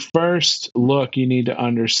first look, you need to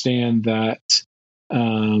understand that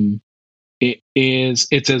it's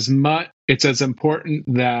as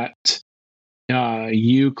important that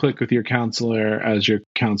you click with your counselor as your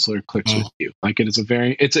counselor clicks with you. Like, it is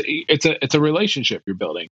it's a relationship you're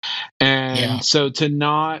building. And so to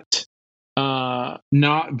not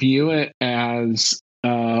view it as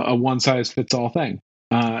a one size fits all thing,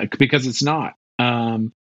 because it's not.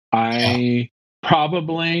 I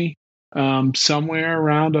probably somewhere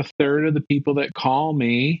around a third of the people that call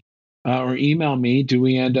me or email me, do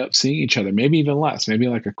we end up seeing each other? Maybe even less, maybe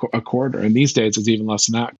like a quarter. And these days it's even less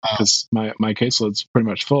than that because my caseload's pretty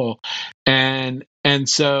much full. And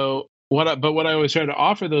so what I always try to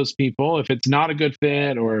offer those people, if it's not a good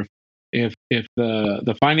fit, or if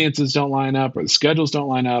the finances don't line up or the schedules don't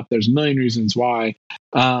line up, there's a million reasons why.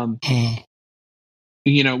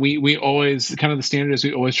 We always, kind of the standard is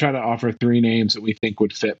we always try to offer 3 names that we think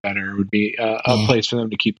would fit better, would be a place for them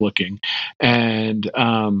to keep looking. And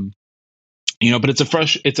but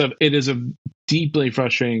it is a deeply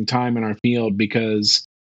frustrating time in our field because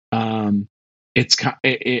it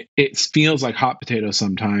feels like hot potato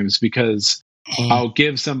sometimes, because I'll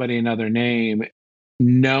give somebody another name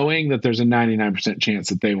knowing that there's a 99% chance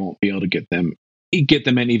that they won't be able to get them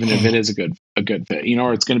in, even if it is a good fit,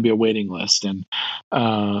 or it's going to be a waiting list. And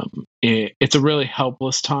it's a really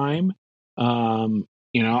helpless time. I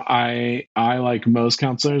like most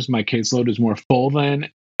counselors, my caseload is more full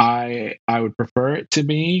than I would prefer it to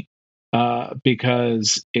be,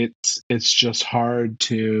 because it's just hard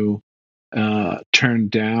to turn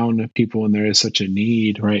down people when there is such a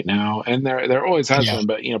need right now, and there always has been,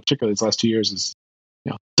 but particularly these last 2 years has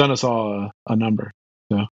done us all a number.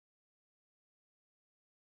 So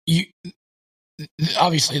you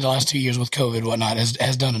obviously the last 2 years with COVID and whatnot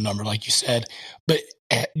has done a number, like you said, but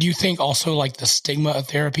do you think also like the stigma of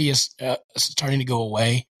therapy is starting to go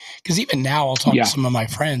away? Because even now I'll talk to some of my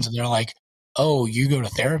friends and they're like, oh, you go to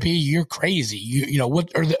therapy? You're crazy. What?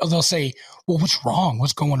 Or they'll say, well, what's wrong?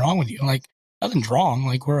 What's going wrong with you? I'm like, nothing's wrong.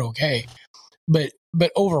 Like, we're okay. But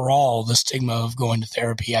overall, the stigma of going to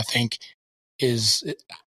therapy, I think, is,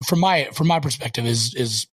 from my perspective,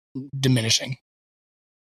 is diminishing.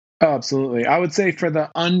 Oh, absolutely. I would say for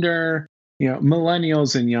the under,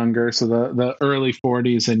 millennials and younger, so the early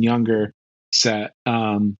 40s and younger set,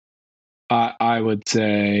 I would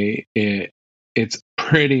say it's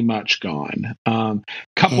pretty much gone.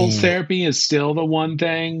 Couples therapy is still the one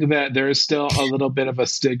thing that there is still a little bit of a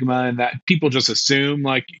stigma, and that people just assume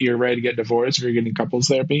like you're ready to get divorced if you're getting couples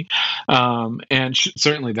therapy. And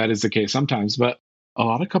certainly that is the case sometimes, but a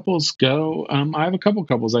lot of couples go, I have a couple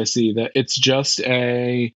couples I see that it's just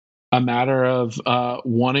a matter of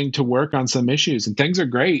wanting to work on some issues, and things are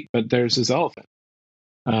great, but there's this elephant.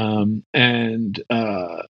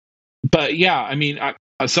 But yeah, I mean,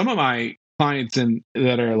 some of my clients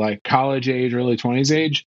that are like college age, early 20s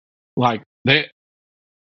age, like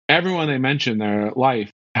everyone they mention their life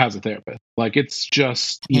has a therapist. Like it's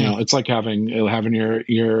just, you know, it's like having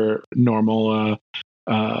your normal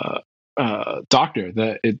doctor.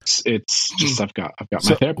 That it's just I've got my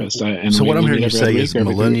therapist. So what I'm hearing you say is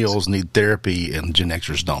millennials need therapy and Gen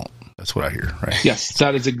Xers don't. That's what I hear, right? Yes,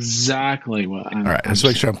 that is exactly what. All right, let's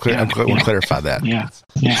make sure I'm clear. I want to clarify that. Yeah.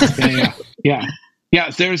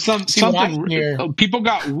 There's something here. People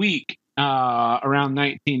got weak around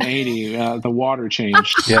 1980. The water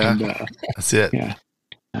changed. Yeah, that's it. Yeah.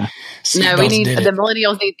 No, the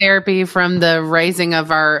millennials need therapy from the raising of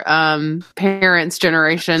our parents'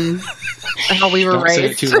 generation, how we were raised. Say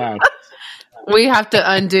it too loud. We have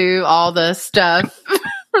to undo all the stuff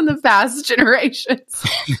from the past generations.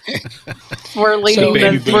 We're leading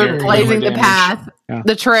we're blazing the path,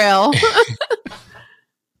 the trail.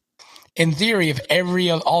 In theory, if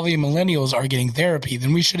all the millennials are getting therapy,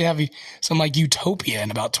 then we should have some like utopia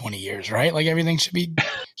in about 20 years, right? Like everything should be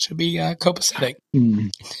copacetic.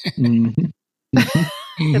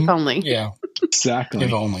 If only. Yeah. Exactly.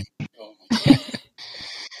 If only.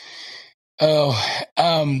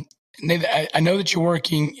 I know that you're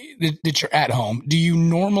working, that you're at home. Do you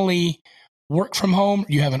normally work from home?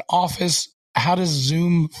 Do you have an office? How does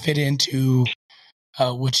Zoom fit into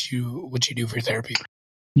what you do for therapy?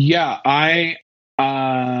 Yeah, I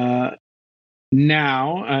now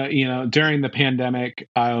during the pandemic,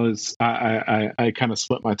 I kind of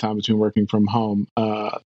split my time between working from home,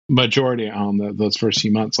 majority at home those first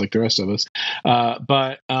few months, like the rest of us.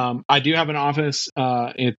 But I do have an office.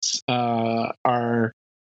 It's our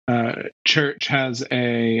church has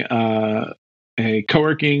a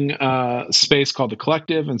co-working space called the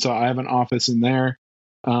Collective, and so I have an office in there.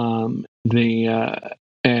 And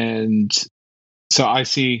so I've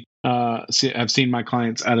seen my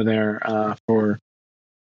clients out of there for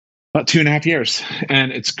about 2.5 years,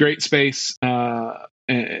 and it's great space.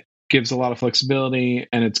 It gives a lot of flexibility,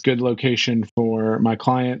 and it's good location for my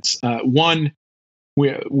clients. We're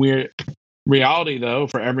reality though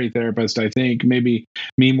for every therapist, I think, maybe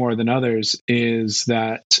me more than others, is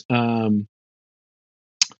that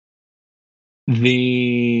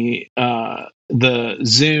the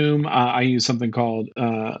Zoom, I use something called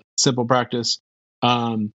Simple Practice.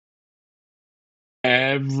 Everyone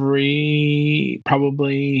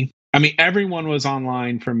was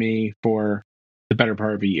online for me for the better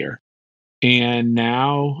part of a year, and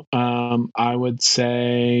now I would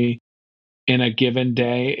say in a given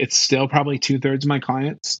day, it's still probably 2/3 of my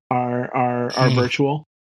clients are virtual.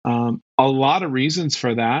 A lot of reasons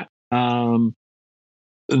for that.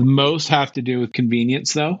 Most have to do with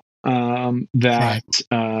convenience, though. Part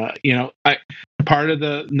of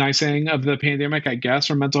the nice thing of the pandemic, I guess,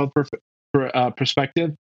 from mental health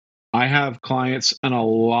perspective, I have clients in a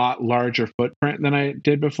lot larger footprint than I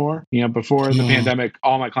did before. Before the pandemic,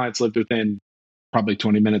 all my clients lived within probably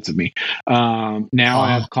 20 minutes of me. Now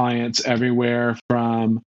I have clients everywhere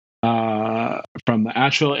from the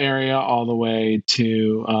Asheville area all the way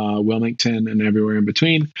to Wilmington and everywhere in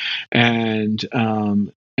between. And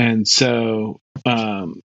so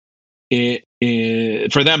it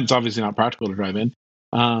for them, it's obviously not practical to drive in.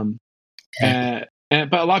 But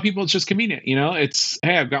a lot of people, it's just convenient. It's,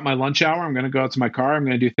 hey, I've got my lunch hour. I'm going to go out to my car. I'm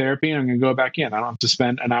going to do therapy, and I'm going to go back in. I don't have to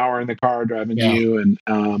spend an hour in the car driving to you.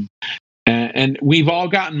 And we've all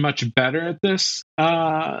gotten much better at this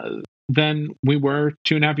than we were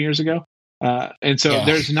 2.5 years ago. And so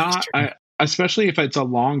there's not, especially if it's a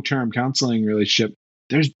long-term counseling relationship,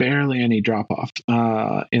 there's barely any drop-off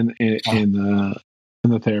in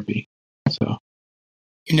the therapy. So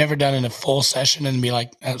you've never done in a full session and be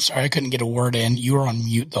like, oh, sorry, I couldn't get a word in. You were on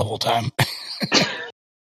mute the whole time.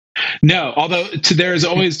 No, although there's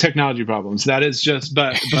always technology problems. That is just,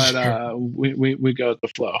 but we go with the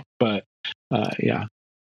flow. But yeah.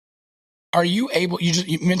 Are you able?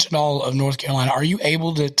 You mentioned all of North Carolina. Are you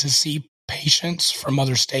able to see patients from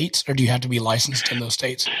other states, or do you have to be licensed in those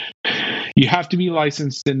states? You have to be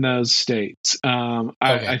licensed in those states. Okay.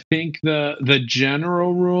 I think the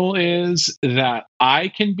general rule is that I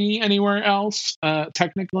can be anywhere else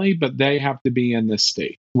technically, but they have to be in this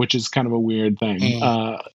state, which is kind of a weird thing.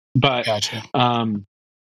 But gotcha.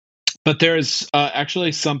 But there's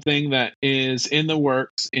actually something that is in the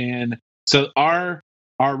works, and so our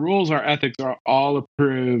rules, our ethics are all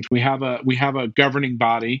approved. We have a governing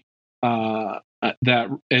body that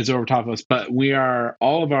is over top of us, but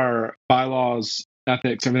all of our bylaws,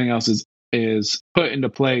 ethics, everything else is put into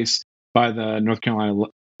place by the North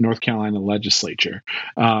Carolina legislature.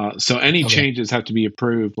 So any changes have to be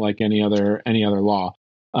approved like any other law.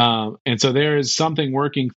 And so there is something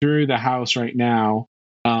working through the House right now,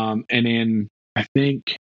 and in I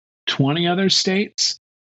think 20 other states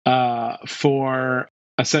for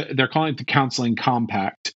they're calling it the Counseling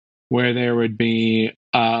Compact, where there would be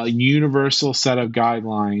a universal set of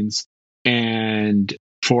guidelines, and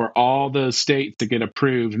for all those states to get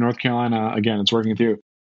approved, North Carolina, again, it's working through,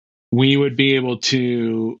 we would be able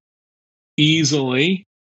to easily,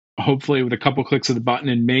 hopefully with a couple clicks of the button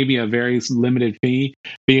and maybe a very limited fee,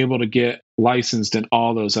 be able to get licensed in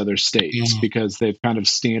all those other states because they've kind of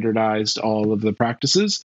standardized all of the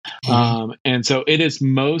practices. And so it is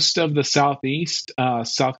most of the Southeast.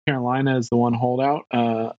 South Carolina is the one holdout,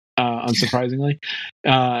 unsurprisingly.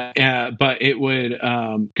 But it would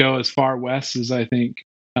go as far west as, I think,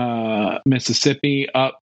 Mississippi,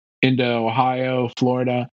 up into Ohio,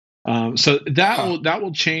 Florida. So that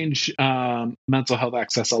will change mental health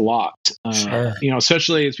access a lot.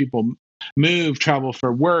 Especially as people move, travel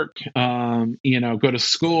for work, go to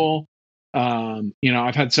school.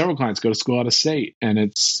 I've had several clients go to school out of state, and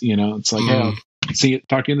it's like, hey,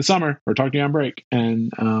 talk to you in the summer or talk to you on break,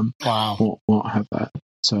 and won't have that.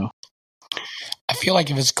 So I feel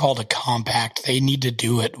like if it's called a compact, they need to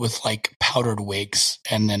do it with like powdered wigs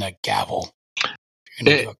and then a gavel.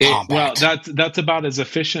 Well, that's about as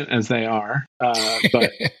efficient as they are,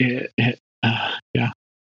 but yeah.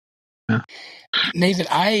 Nathan,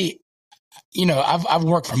 I've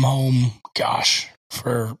worked from home,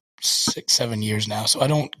 for 6-7 years now, so I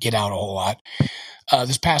don't get out a whole lot.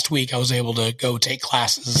 This past week, I was able to go take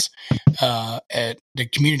classes at the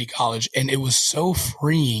community college, and it was so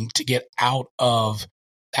freeing to get out of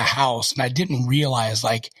the house, and I didn't realize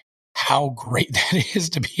how great that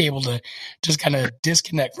is to be able to just kind of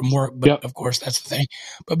disconnect from work. But of course, that's the thing.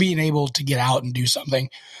 But being able to get out and do something.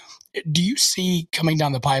 Do you see coming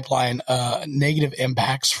down the pipeline negative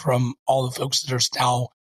impacts from all the folks that are now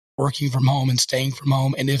working from home and staying from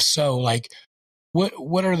home? And if so,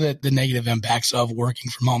 what are the negative impacts of working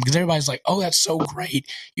from home? Because everybody's like, oh, that's so great.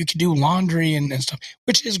 You can do laundry and stuff,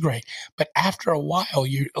 which is great. But after a while,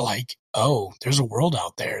 you're like, oh, there's a world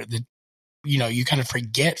out there that, you kind of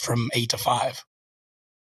forget from 8 to 5.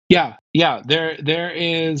 Yeah. There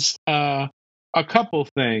is a couple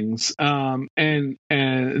things, and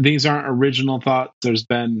these aren't original thoughts. There's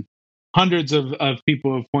been hundreds of people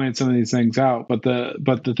who have pointed some of these things out, but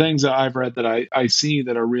the things that I've read that I see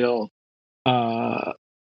that are real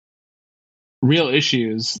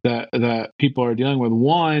issues that people are dealing with.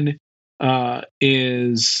 One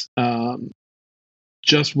is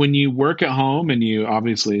just when you work at home and you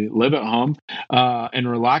obviously live at home and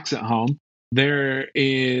relax at home,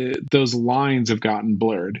 those lines have gotten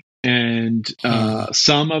blurred, and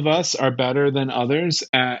some of us are better than others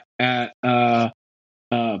at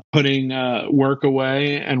putting work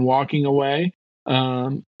away and walking away.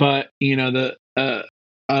 But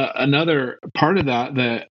another part of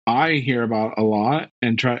that I hear about a lot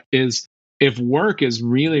is if work is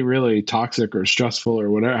really, really toxic or stressful or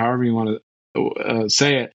whatever, however you want to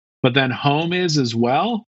say it, but then home is as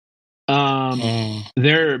well.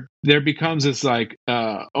 There becomes this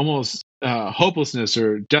almost hopelessness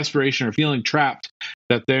or desperation or feeling trapped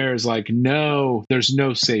that there's no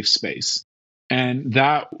safe space, and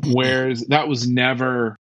that was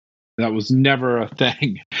never a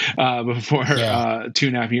thing before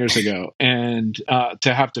 2.5 years ago, and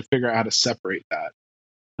to have to figure out how to separate that.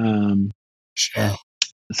 Sure.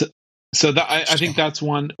 So that I think that's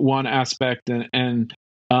one aspect, and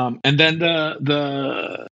then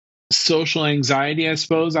the social anxiety, I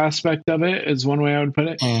suppose, aspect of it is one way I would put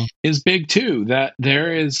it, is big too. That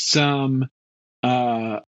there is some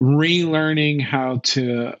relearning how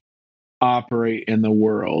to operate in the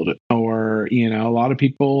world, or a lot of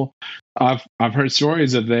people, I've heard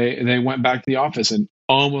stories of they went back to the office and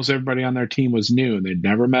almost everybody on their team was new and they'd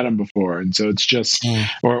never met them before, and so it's just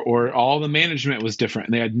or all the management was different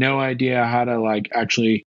and they had no idea how to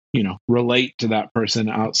actually relate to that person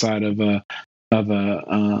outside of a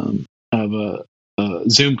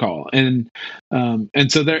Zoom call, and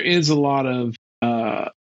so there is a lot of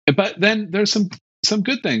but then there's some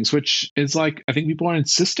good things, which is I think people are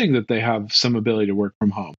insisting that they have some ability to work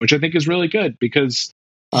from home, which I think is really good, because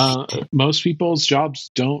most people's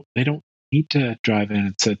jobs don't need to drive in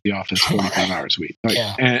and sit at the office 45 hours a week. Like,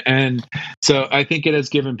 and so I think it has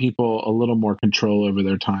given people a little more control over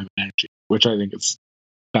their time and energy, which I think is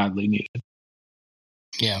badly needed.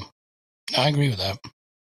 Yeah, I agree with that.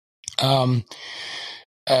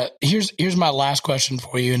 Here's my last question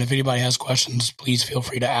for you. And if anybody has questions, please feel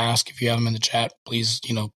free to ask. If you have them in the chat, please,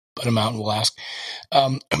 put them out and we'll ask.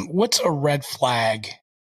 What's a red flag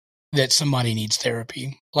that somebody needs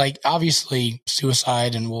therapy? Like, obviously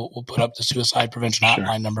suicide, and we'll put up the suicide prevention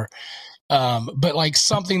hotline number. But like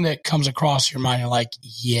something that comes across your mind, you're like,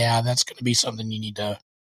 yeah, that's going to be something you need to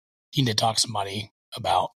talk to somebody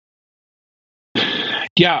about.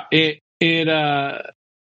 Yeah,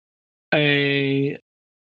 a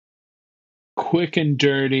quick and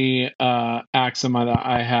dirty axima that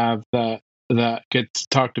I have that gets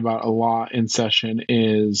talked about a lot in session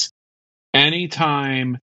is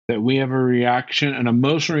anytime that we have a reaction, an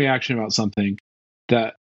emotional reaction about something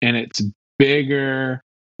and it's bigger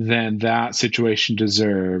than that situation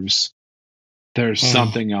deserves, there's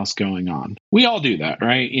something else going on. We all do that,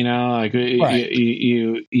 right? Like right.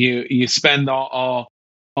 You spend all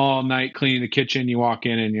night cleaning the kitchen. You walk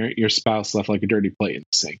in and your spouse left like a dirty plate in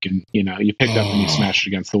the sink, and you picked up and you smashed it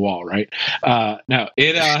against the wall, right? No,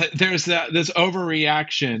 there's this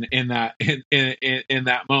overreaction in that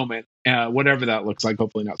moment, whatever that looks like.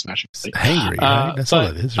 Hopefully not smashing the plate. Hangry, right? That's all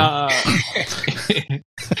it is. Right?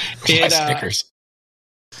 Snickers.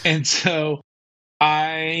 And so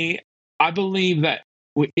I believe that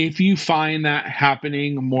if you find that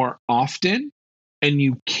happening more often and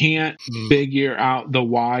you can't figure out the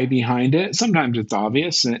why behind it, sometimes it's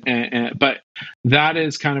obvious, but that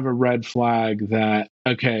is kind of a red flag that,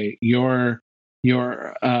 okay, your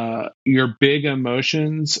big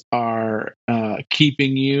emotions are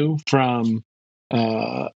keeping you from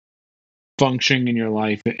functioning in your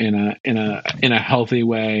life in a healthy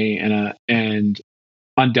way, and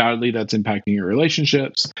undoubtedly that's impacting your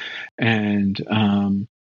relationships. And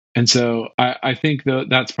so I think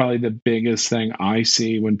that's probably the biggest thing I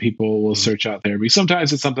see when people will search out therapy.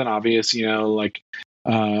 Sometimes it's something obvious, like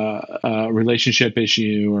a relationship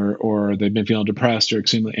issue, or they've been feeling depressed or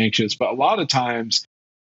extremely anxious. But a lot of times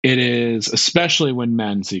it is, especially when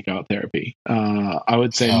men seek out therapy. I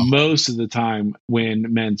would say most of the time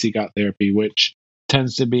when men seek out therapy, which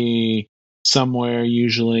tends to be somewhere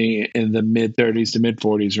usually in the mid 30s to mid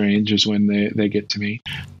 40s range is when they get to me.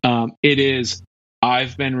 It is,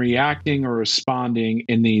 I've been reacting or responding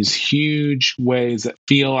in these huge ways that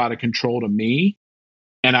feel out of control to me,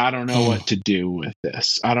 and I don't know what to do with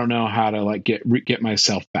this. I don't know how to get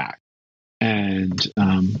myself back. And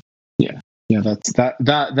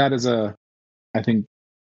that is I think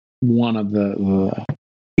one of the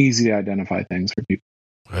easy to identify things for people.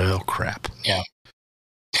 Well, crap. Yeah.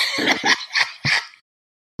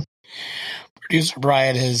 Producer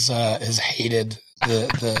Brian has hated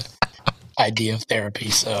the idea of therapy,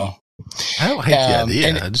 so I don't hate the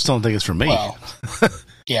idea. I just don't think it's for me. Well,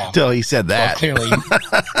 yeah. Until he said that. Well, clearly,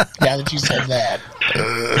 now that you said that,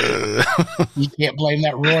 you can't blame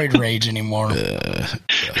that roid rage anymore.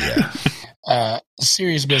 Yeah.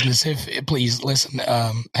 Serious business. Please listen.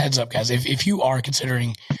 Heads up, guys. If you are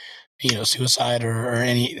considering, suicide or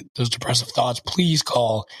any of those depressive thoughts, please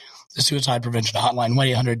call the Suicide Prevention Hotline,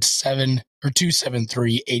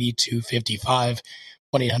 1-800-273-8255,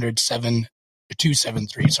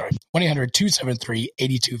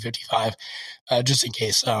 1-800-273-8255, just in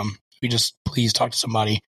case. Please talk to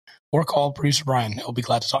somebody or call producer Brian. He'll be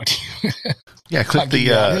glad to talk to you. Yeah, click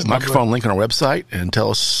the microphone link on our website and tell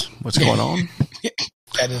us what's going on.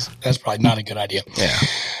 That's probably not a good idea. Yeah.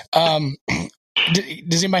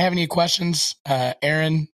 Does anybody have any questions?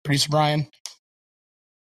 Aaron, producer Brian?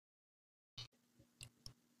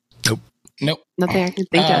 Nope. Nothing I can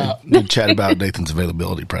think of. We'll chat about Nathan's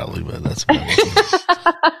availability probably, but that's about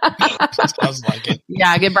it. Sounds like it.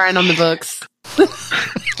 Yeah, get Brian on the books.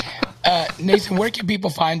 Nathan, where can people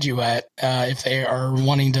find you at if they are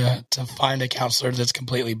wanting to find a counselor that's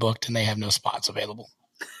completely booked and they have no spots available?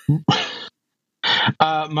 My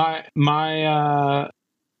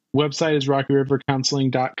website is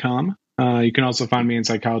rockyrivercounseling.com. You can also find me in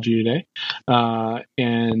Psychology Today.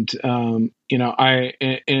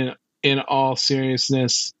 In all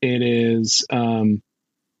seriousness, it is,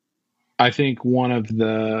 I think, one of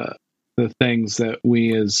the things that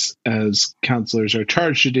we as counselors are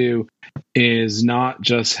charged to do is not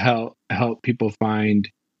just help people find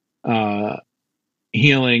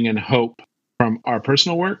healing and hope from our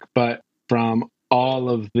personal work, but from all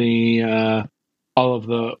of the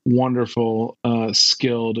wonderful,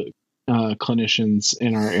 skilled clinicians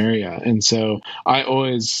in our area. And so I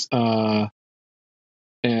always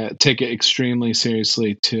take it extremely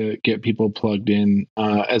seriously to get people plugged in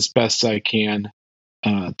as best I can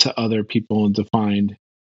to other people and to find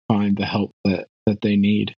the help that they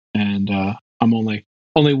need. And I'm only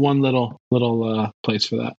one little place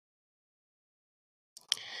for that.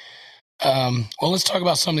 Well, let's talk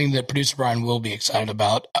about something that producer Brian will be excited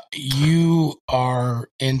about. You are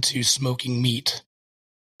into smoking meat.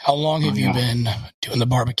 How long have you been doing the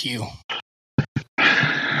barbecue?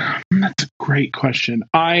 That's a great question.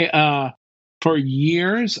 For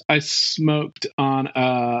years, I smoked on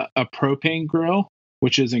a propane grill,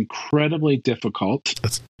 which is incredibly difficult.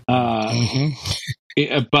 But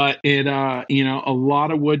it, a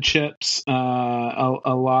lot of wood chips, a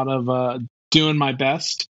lot of doing my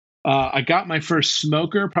best. I got my first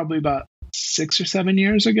smoker probably about 6 or 7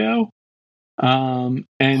 years ago.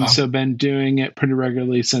 So been doing it pretty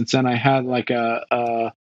regularly since then. I had like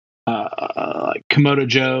a Komodo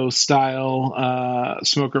Joe style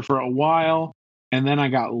smoker for a while, and then I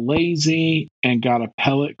got lazy and got a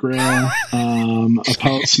pellet grill, a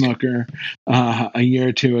pellet smoker a year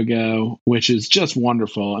or two ago, which is just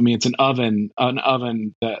wonderful. I mean, it's an oven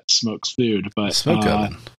that smokes food, but smoke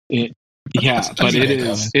oven. It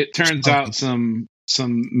turns out some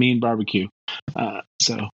mean barbecue.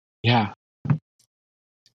 So yeah.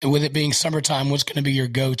 And with it being summertime, what's going to be your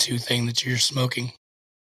go-to thing that you're smoking?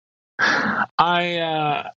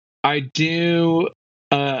 I do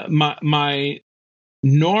my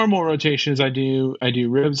normal rotation is I do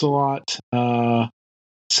ribs a lot,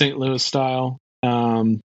 St. Louis style.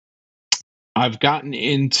 I've gotten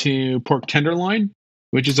into pork tenderloin,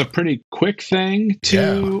 which is a pretty quick thing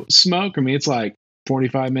to smoke. I mean, it's like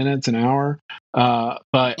 45 minutes, an hour,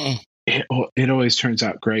 but it always turns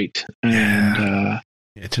out great. And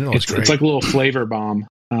it's like a little flavor bomb.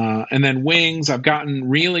 And then wings, I've gotten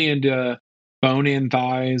really into bone-in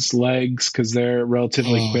thighs, legs, because they're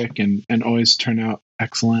relatively quick and always turn out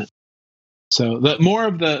excellent. So the more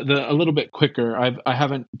of the a little bit quicker. I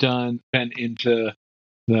haven't been into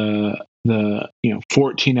the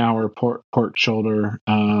 14-hour pork shoulder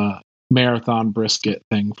marathon brisket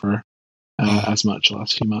thing for as much the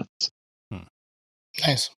last few months.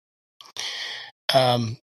 Nice.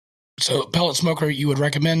 So pellet smoker, you would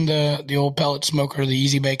recommend the old pellet smoker, the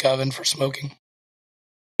Easy Bake Oven for smoking?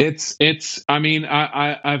 It's. I mean,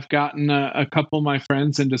 I've gotten a couple of my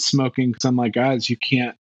friends into smoking because I'm like, guys, you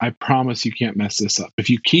can't. I promise you can't mess this up. If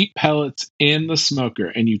you keep pellets in the smoker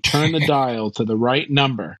and you turn the dial to the right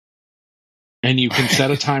number, and you can set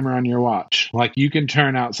a timer on your watch, like you can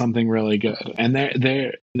turn out something really good. And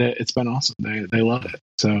it's been awesome. They love it.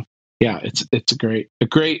 So yeah, it's a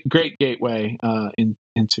great gateway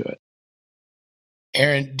into it.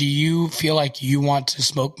 Aaron, do you feel like you want to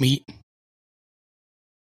smoke meat?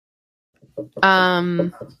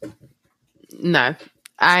 No.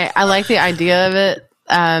 I like the idea of it.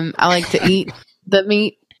 I like to eat the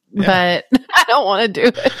meat, but I don't want to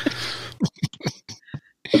do it.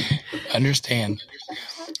 Understand.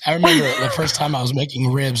 I remember the first time I was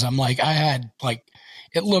making ribs, I'm like, I had like,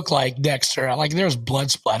 it looked like Dexter. Like there was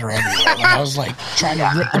blood splatter everywhere. Like, I was like trying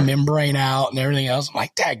to rip the membrane out and everything else. I'm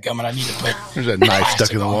like, dadgummit, I need to put. There's a knife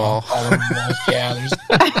stuck in the wall. Yeah, there's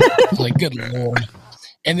like, good Lord.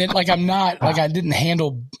 And then like I'm not like I didn't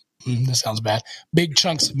handle. This sounds bad. Big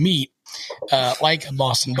chunks of meat, like a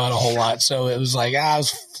Boston butt a whole lot. So it was like I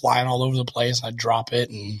was flying all over the place. And I'd drop it,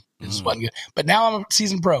 and it just wasn't good. But now I'm a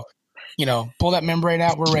seasoned pro. Pull that membrane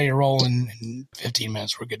out. We're ready to roll in 15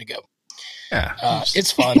 minutes. We're good to go. Yeah,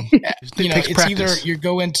 it's fun. It's practice. Either you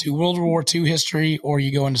go into World War II history or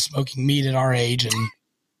you go into smoking meat at our age, and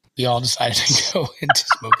we all decided to go into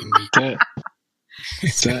smoking meat.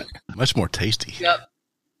 It's much more tasty. Yep.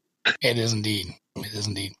 It is indeed. It is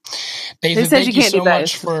indeed. They Nathan, said thank you you can't so do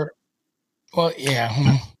much both. for. Well, yeah,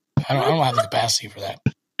 I don't have the capacity for that.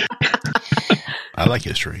 I like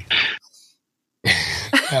history.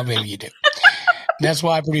 Well, maybe you do. That's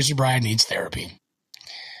why producer Brian needs therapy.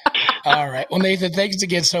 All right. Well, Nathan, thanks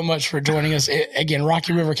again so much for joining us. Again,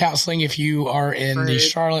 Rocky River Counseling, if you are in the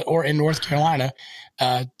Charlotte or in North Carolina,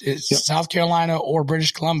 South Carolina or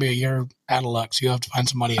British Columbia, you're out of luck. So you'll have to find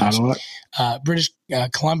somebody else. British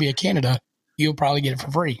Columbia, Canada, you'll probably get it for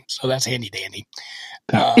free. So that's handy dandy.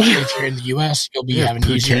 If you're in the U.S., you'll be having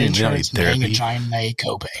to use your insurance and paying a giant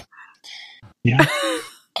copay. Yeah.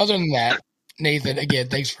 Other than that, Nathan, again,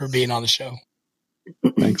 thanks for being on the show.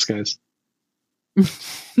 Thanks, guys.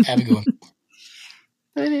 Have a good one.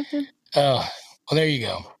 Bye, Nathan. Well, there you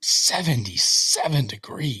go. 77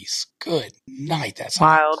 degrees. Good night. That's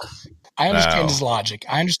wild. hot. I understand his logic.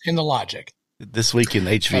 I understand the logic. This week in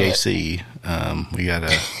HVAC, we got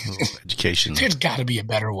a little education. There's got to be a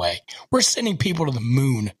better way. We're sending people to the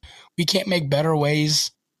moon. We can't make better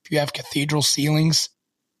ways. If you have cathedral ceilings,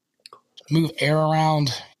 move air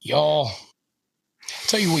around, y'all. I'll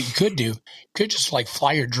tell you what you could do. You could just like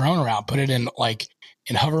fly your drone around, put it in like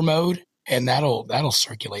in hover mode, and that'll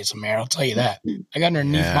circulate some air. I'll tell you that. I got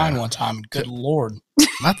underneath mine one time, and good Lord.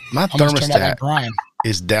 My thermostat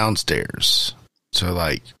is downstairs. So,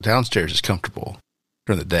 like, downstairs is comfortable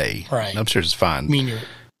during the day. Right. And upstairs is fine. I mean,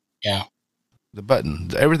 the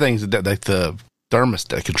button, everything's like the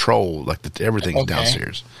thermostat control, like everything's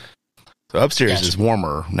downstairs. So, upstairs is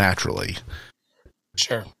warmer naturally.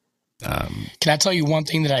 Sure. Can I tell you one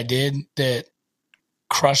thing that I did that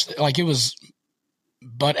crushed? Like, it was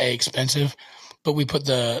butt expensive, but we put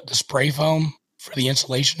the spray foam for the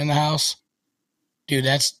insulation in the house. Dude,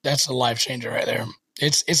 that's a life changer right there.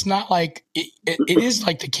 It's not like it is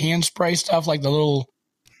like the can spray stuff, like the little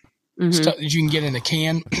stuff that you can get in the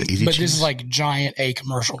can, but this is like giant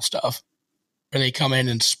commercial stuff where they come in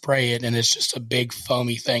and spray it, and it's just a big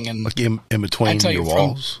foamy thing. And like in between your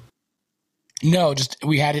walls. No, just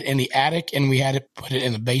we had it in the attic and we had to put it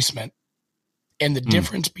in the basement. And the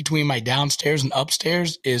difference between my downstairs and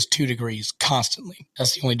upstairs is 2 degrees constantly.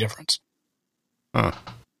 That's the only difference. Huh.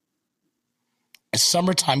 It's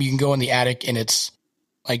summertime. You can go in the attic and it's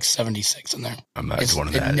like 76 in there. I'm not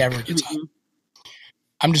going to that. It never gets hot.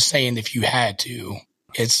 I'm just saying, if you had to,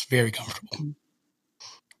 it's very comfortable.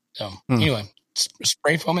 So anyway,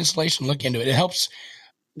 spray foam insulation. Look into it. It helps.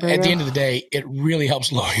 At the end of the day, it really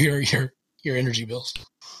helps lower your energy bills.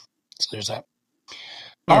 So there's that.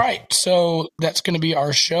 All right, so that's going to be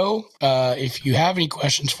our show. If you have any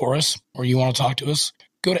questions for us or you want to talk to us,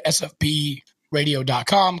 go to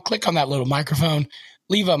sfpradio.com. Click on that little microphone.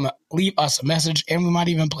 Leave us a message, and we might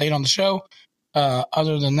even play it on the show.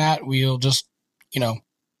 Other than that, we'll just,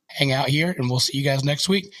 hang out here, and we'll see you guys next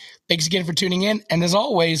week. Thanks again for tuning in, and as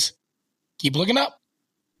always, keep looking up.